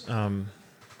is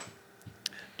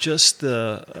just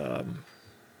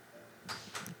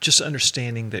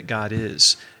understanding that God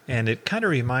is, and it kind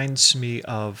of reminds me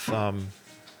of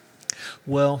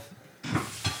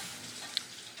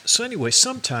So anyway,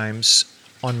 sometimes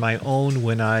on my own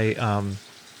when I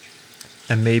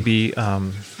am maybe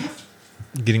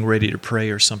getting ready to pray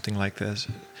or something like this,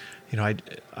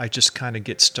 I just kind of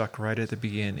get stuck right at the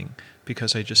beginning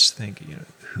because I just think,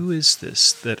 who is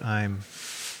this that I'm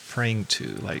praying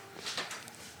to? Like,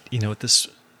 this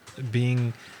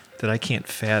being that I can't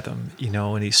fathom,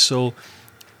 and he's so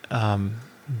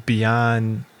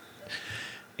beyond.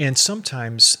 And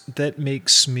sometimes that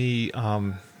makes me,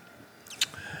 I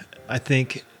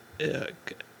think,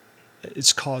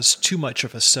 it's caused too much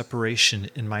of a separation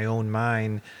in my own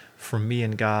mind from me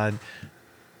and God.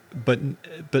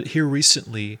 But here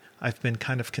recently, I've been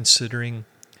kind of considering,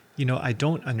 I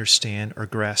don't understand or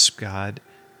grasp God,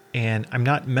 and I'm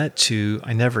not meant to.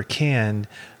 I never can.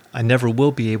 I never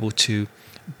will be able to.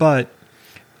 But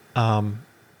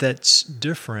that's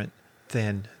different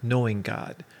than knowing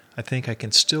God. I think I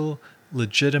can still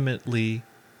legitimately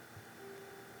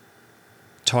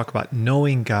talk about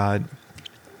knowing God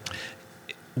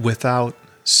without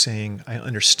saying I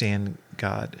understand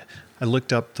God. I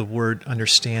looked up the word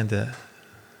understand, the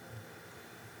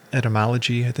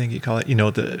etymology, I think you call it,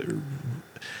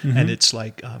 and it's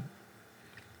like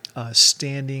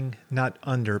standing, not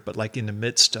under, but like in the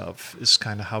midst of is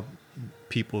kind of how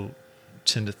people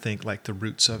tend to think, like the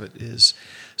roots of it is.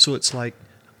 So it's like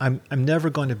I'm never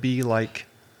going to be like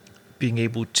being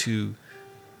able to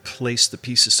place the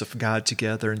pieces of God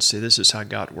together and say this is how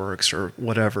God works or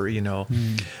whatever,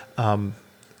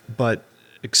 But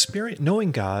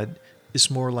knowing God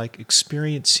is more like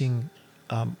experiencing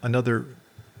another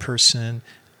person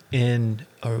in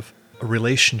a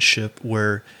relationship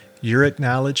where you're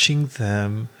acknowledging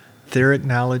them, they're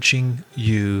acknowledging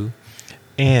you,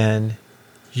 and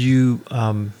you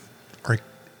are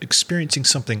experiencing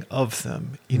something of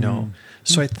them,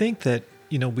 So I think that,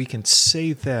 we can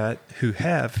say that who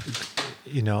have,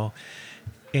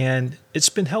 and it's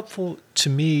been helpful to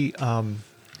me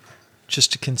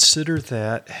just to consider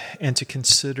that and to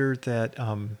consider that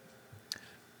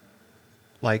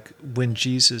like when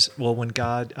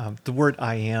God, the word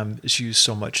 "I am" is used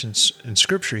so much in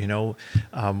Scripture.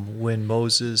 When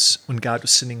God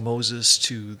was sending Moses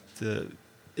to the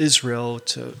Israel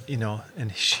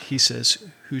and he says,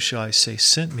 "Who shall I say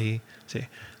sent me?" Say,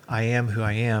 "I am who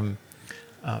I am,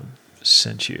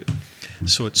 sent you."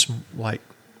 So it's like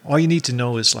all you need to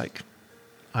know is like,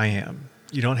 "I am."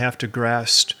 You don't have to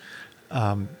grasp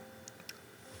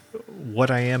what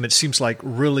I am. It seems like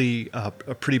really a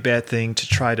pretty bad thing to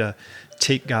try to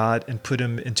take God and put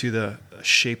him into the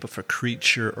shape of a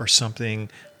creature or something.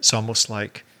 It's almost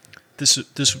like this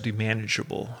would be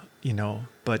manageable,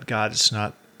 but God is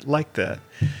not like that.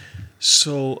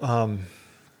 So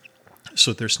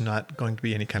so there's not going to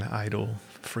be any kind of idol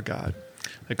for God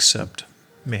except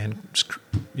man,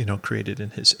 created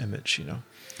in his image,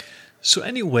 So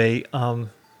anyway,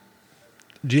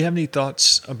 do you have any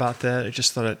thoughts about that? I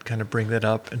just thought I'd kind of bring that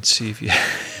up and see if you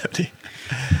have any.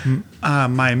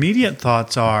 My immediate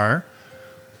thoughts are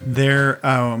there's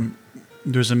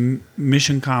a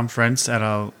mission conference at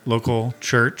a local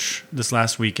church this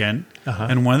last weekend,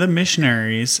 and one of the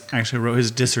missionaries actually wrote his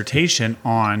dissertation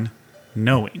on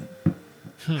knowing,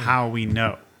 how we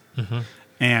know.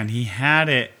 And he had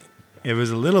it. It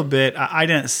was a little bit. I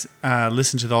didn't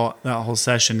listen to that whole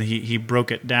session. He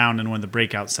broke it down in one of the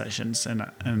breakout sessions, and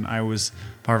I was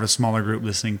part of a smaller group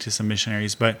listening to some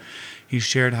missionaries. But he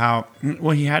shared how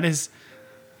he had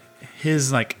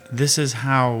his like, this is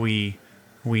how we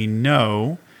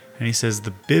know, and he says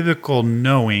the biblical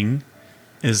knowing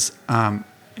is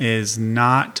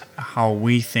not how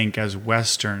we think as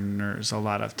Westerners a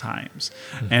lot of times.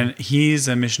 And he's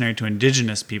a missionary to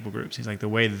indigenous people groups. He's like, the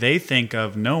way they think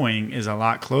of knowing is a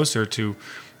lot closer to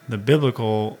the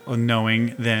biblical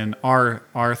knowing than our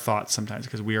thoughts sometimes,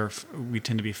 because we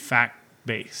tend to be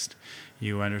fact-based.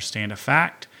 You understand a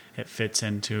fact, it fits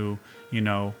into,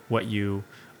 what you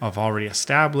have already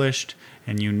established,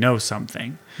 and you know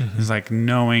something. It's like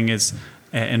knowing it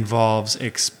involves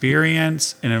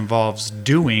experience. It involves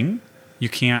doing. You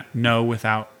can't know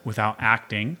without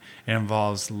acting. It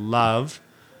involves love,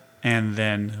 and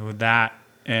then that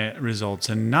results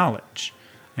in knowledge.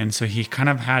 And so he kind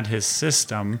of had his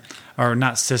system, or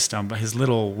not system, but his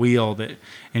little wheel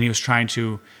and he was trying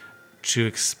to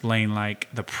explain like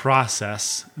the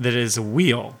process that is a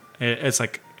wheel. It's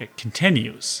like it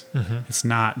continues. It's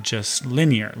not just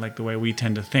linear like the way we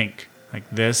tend to think. Like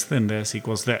this, then this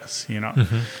equals this,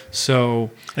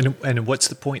 So, and what's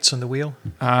the points on the wheel?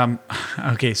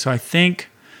 Okay, so I think,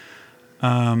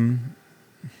 I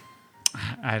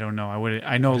don't know.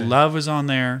 I know love is on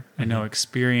there. I know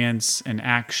experience and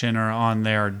action are on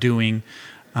there. Doing,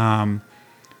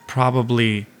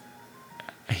 probably,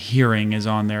 hearing is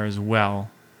on there as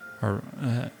well, or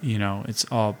it's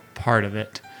all part of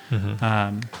it.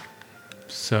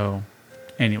 So.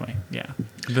 Anyway, yeah,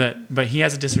 but he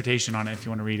has a dissertation on it if you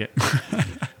want to read it.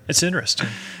 It's interesting.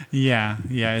 Yeah,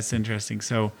 it's interesting.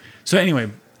 So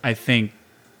anyway, I think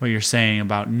what you're saying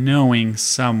about knowing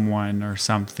someone or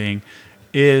something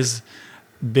is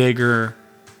bigger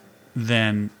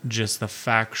than just the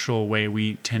factual way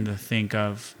we tend to think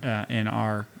of in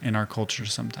our culture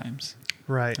sometimes,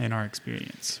 right? In our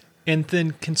experience, and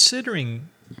then considering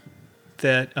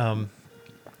that.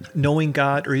 Knowing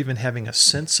God or even having a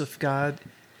sense of God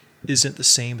isn't the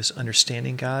same as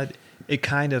understanding God. It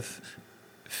kind of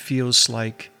feels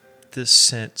like this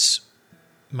sense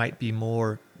might be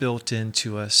more built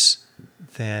into us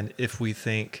than if we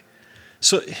think.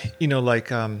 So,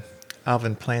 like Alvin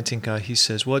Plantinga, he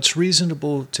says, well, it's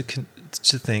reasonable to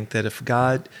think that if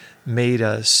God made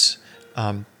us,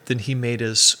 then he made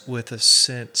us with a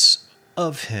sense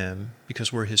of him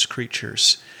because we're his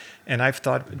creatures. And I've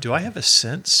thought, do I have a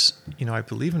sense? I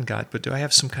believe in God, but do I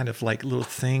have some kind of like little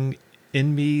thing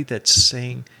in me that's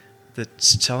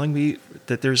telling me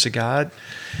that there's a God?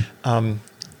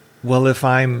 Well, if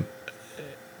I'm,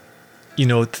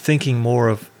 thinking more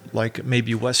of like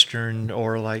maybe Western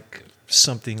or like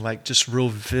something like just real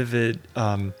vivid,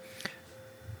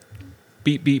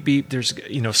 beep, beep, beep, there's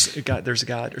a God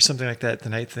or something like that,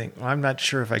 then I think, well, I'm not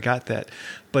sure if I got that.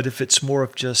 But if it's more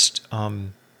of just,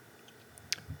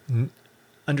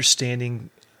 understanding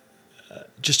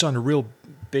just on a real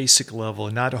basic level,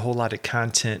 not a whole lot of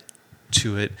content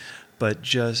to it, but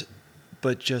just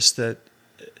that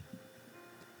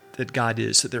God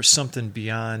is, that there's something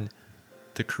beyond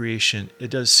the creation. It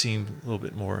does seem a little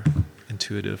bit more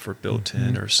intuitive or built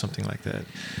in or something like that.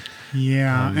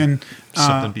 Yeah, and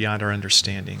something beyond our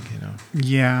understanding,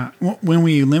 Yeah, when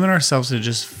we limit ourselves to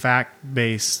just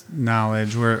fact-based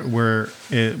knowledge, we're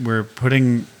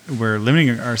putting we're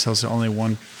limiting ourselves to only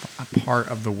one part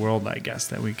of the world, I guess,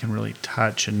 that we can really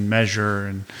touch and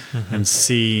measure and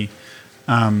see.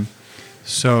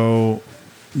 So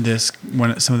some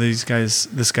of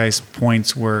this guy's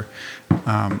points were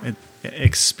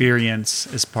experience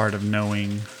is part of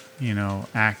knowing,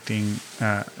 acting,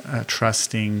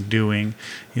 trusting, doing.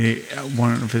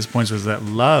 One of his points was that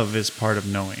love is part of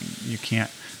knowing.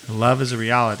 Love is a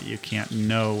reality. You can't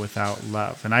know without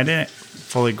love. And I didn't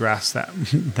fully grasp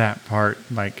that part,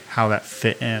 like how that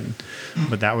fit in,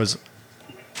 but that was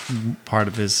part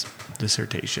of his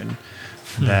dissertation.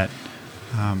 That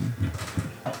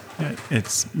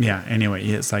anyway,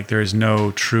 it's like there is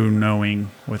no true knowing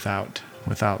without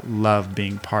love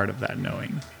being part of that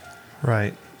knowing.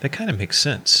 Right. That kind of makes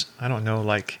sense. I don't know,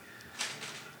 like,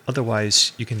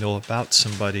 otherwise you can know about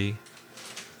somebody,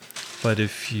 but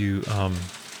if you,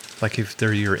 if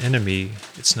they're your enemy,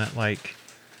 it's not like,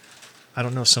 I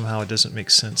don't know, somehow it doesn't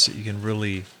make sense that you can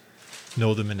really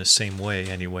know them in the same way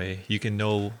anyway. You can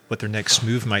know what their next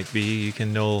move might be. You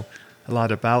can know a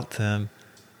lot about them,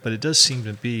 but it does seem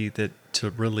to be that to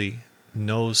really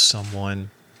know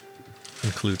someone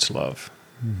includes love.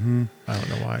 Mm-hmm. I don't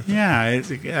know why. But. Yeah,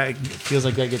 it feels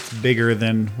like that gets bigger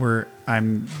than where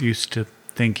I'm used to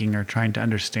thinking or trying to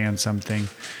understand something.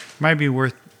 It might be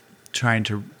worth trying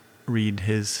to read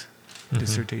his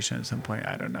dissertation at some point.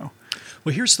 I don't know.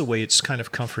 Well, here's the way it's kind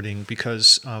of comforting,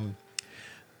 because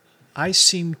I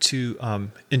seem to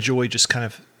enjoy just kind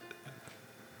of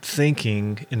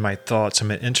thinking in my thoughts. I'm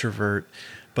an introvert,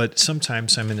 but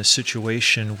sometimes I'm in a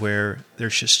situation where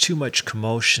there's just too much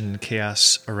commotion and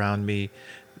chaos around me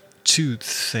to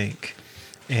think.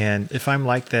 And if I'm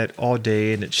like that all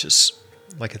day, and it's just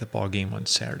like at the ball game on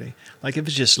Saturday, like if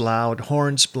it's just loud,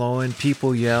 horns blowing,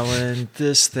 people yelling,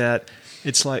 this, that,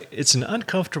 it's like it's an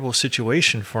uncomfortable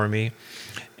situation for me.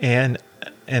 And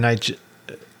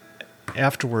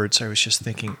afterwards, I was just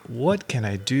thinking, what can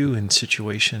I do in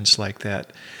situations like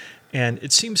that? And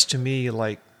it seems to me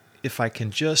like if I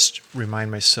can just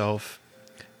remind myself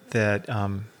that,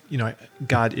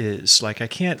 God is, like, I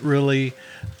can't really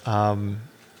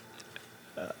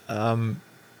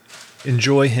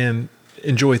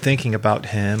enjoy thinking about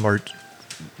him or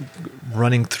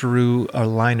running through a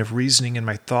line of reasoning in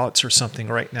my thoughts or something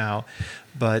right now.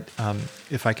 But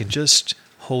if I can just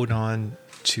hold on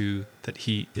to that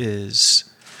he is,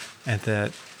 and that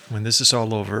when this is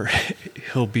all over,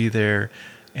 he'll be there,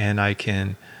 and I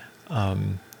can,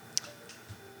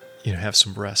 have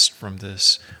some rest from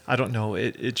this. I don't know.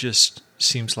 It just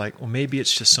seems like, well, maybe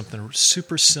it's just something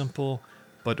super simple,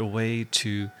 but a way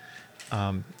to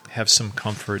have some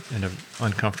comfort in an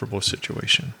uncomfortable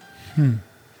situation. Mm-hmm.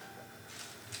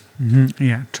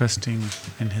 Yeah, trusting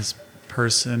in his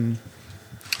person.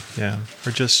 Yeah,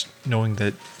 or just knowing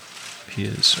that he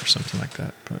is, or something like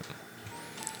that. But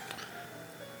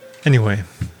anyway,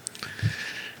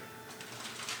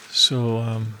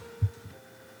 so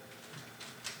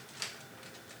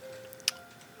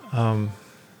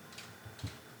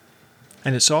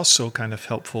and it's also kind of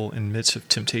helpful in midst of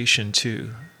temptation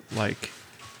too. Like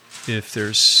if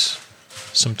there's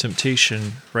some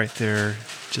temptation right there,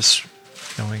 just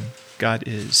knowing God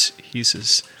is,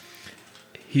 he's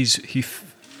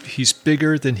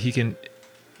bigger than he can.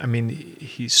 I mean,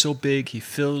 he's so big, he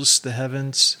fills the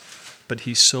heavens, but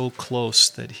he's so close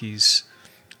that he's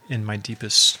in my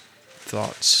deepest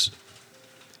thoughts.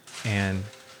 And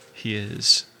he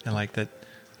is, and like that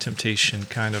temptation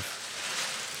kind of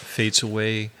fades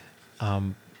away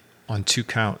on two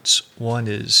counts. One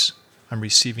is I'm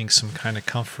receiving some kind of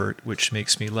comfort, which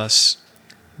makes me less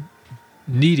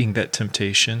needing that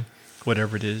temptation,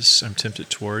 whatever it is I'm tempted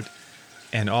toward.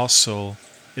 And also,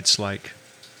 it's like,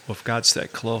 well, if God's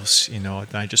that close, then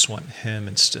I just want him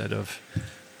instead of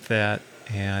that.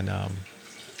 And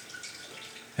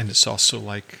it's also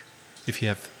like, if you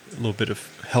have a little bit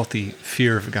of healthy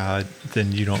fear of God,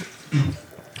 then you don't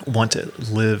want to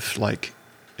live like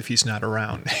if he's not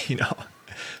around,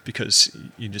 because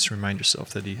you just remind yourself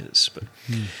that he is. But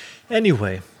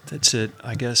anyway, that's it,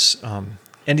 I guess.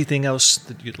 Anything else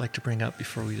that you'd like to bring up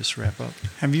before we just wrap up?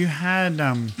 Have you had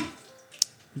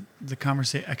a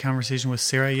conversation with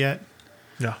Sarah yet?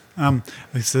 Yeah.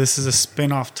 So this is a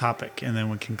spin-off topic, and then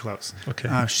we can close.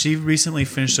 Okay. She recently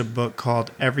finished a book called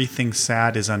Everything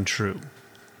Sad is Untrue.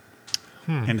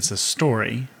 And it's a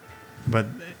story, but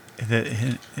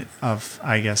of,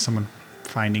 I guess, someone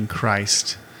finding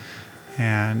Christ.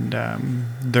 And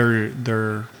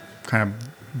their kind of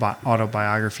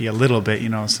autobiography a little bit,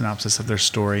 synopsis of their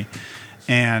story.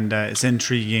 And it's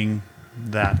intriguing,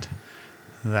 that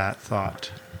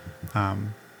thought.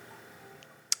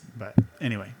 But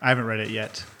anyway, I haven't read it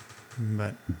yet,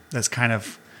 But that's kind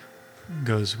of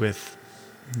goes with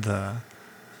the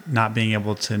not being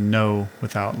able to know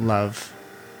without love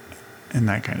and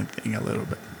that kind of thing a little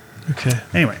bit. Okay.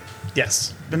 Anyway,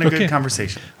 yes, been a good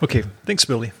conversation. Okay. Thanks,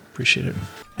 Billy. Appreciate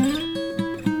it.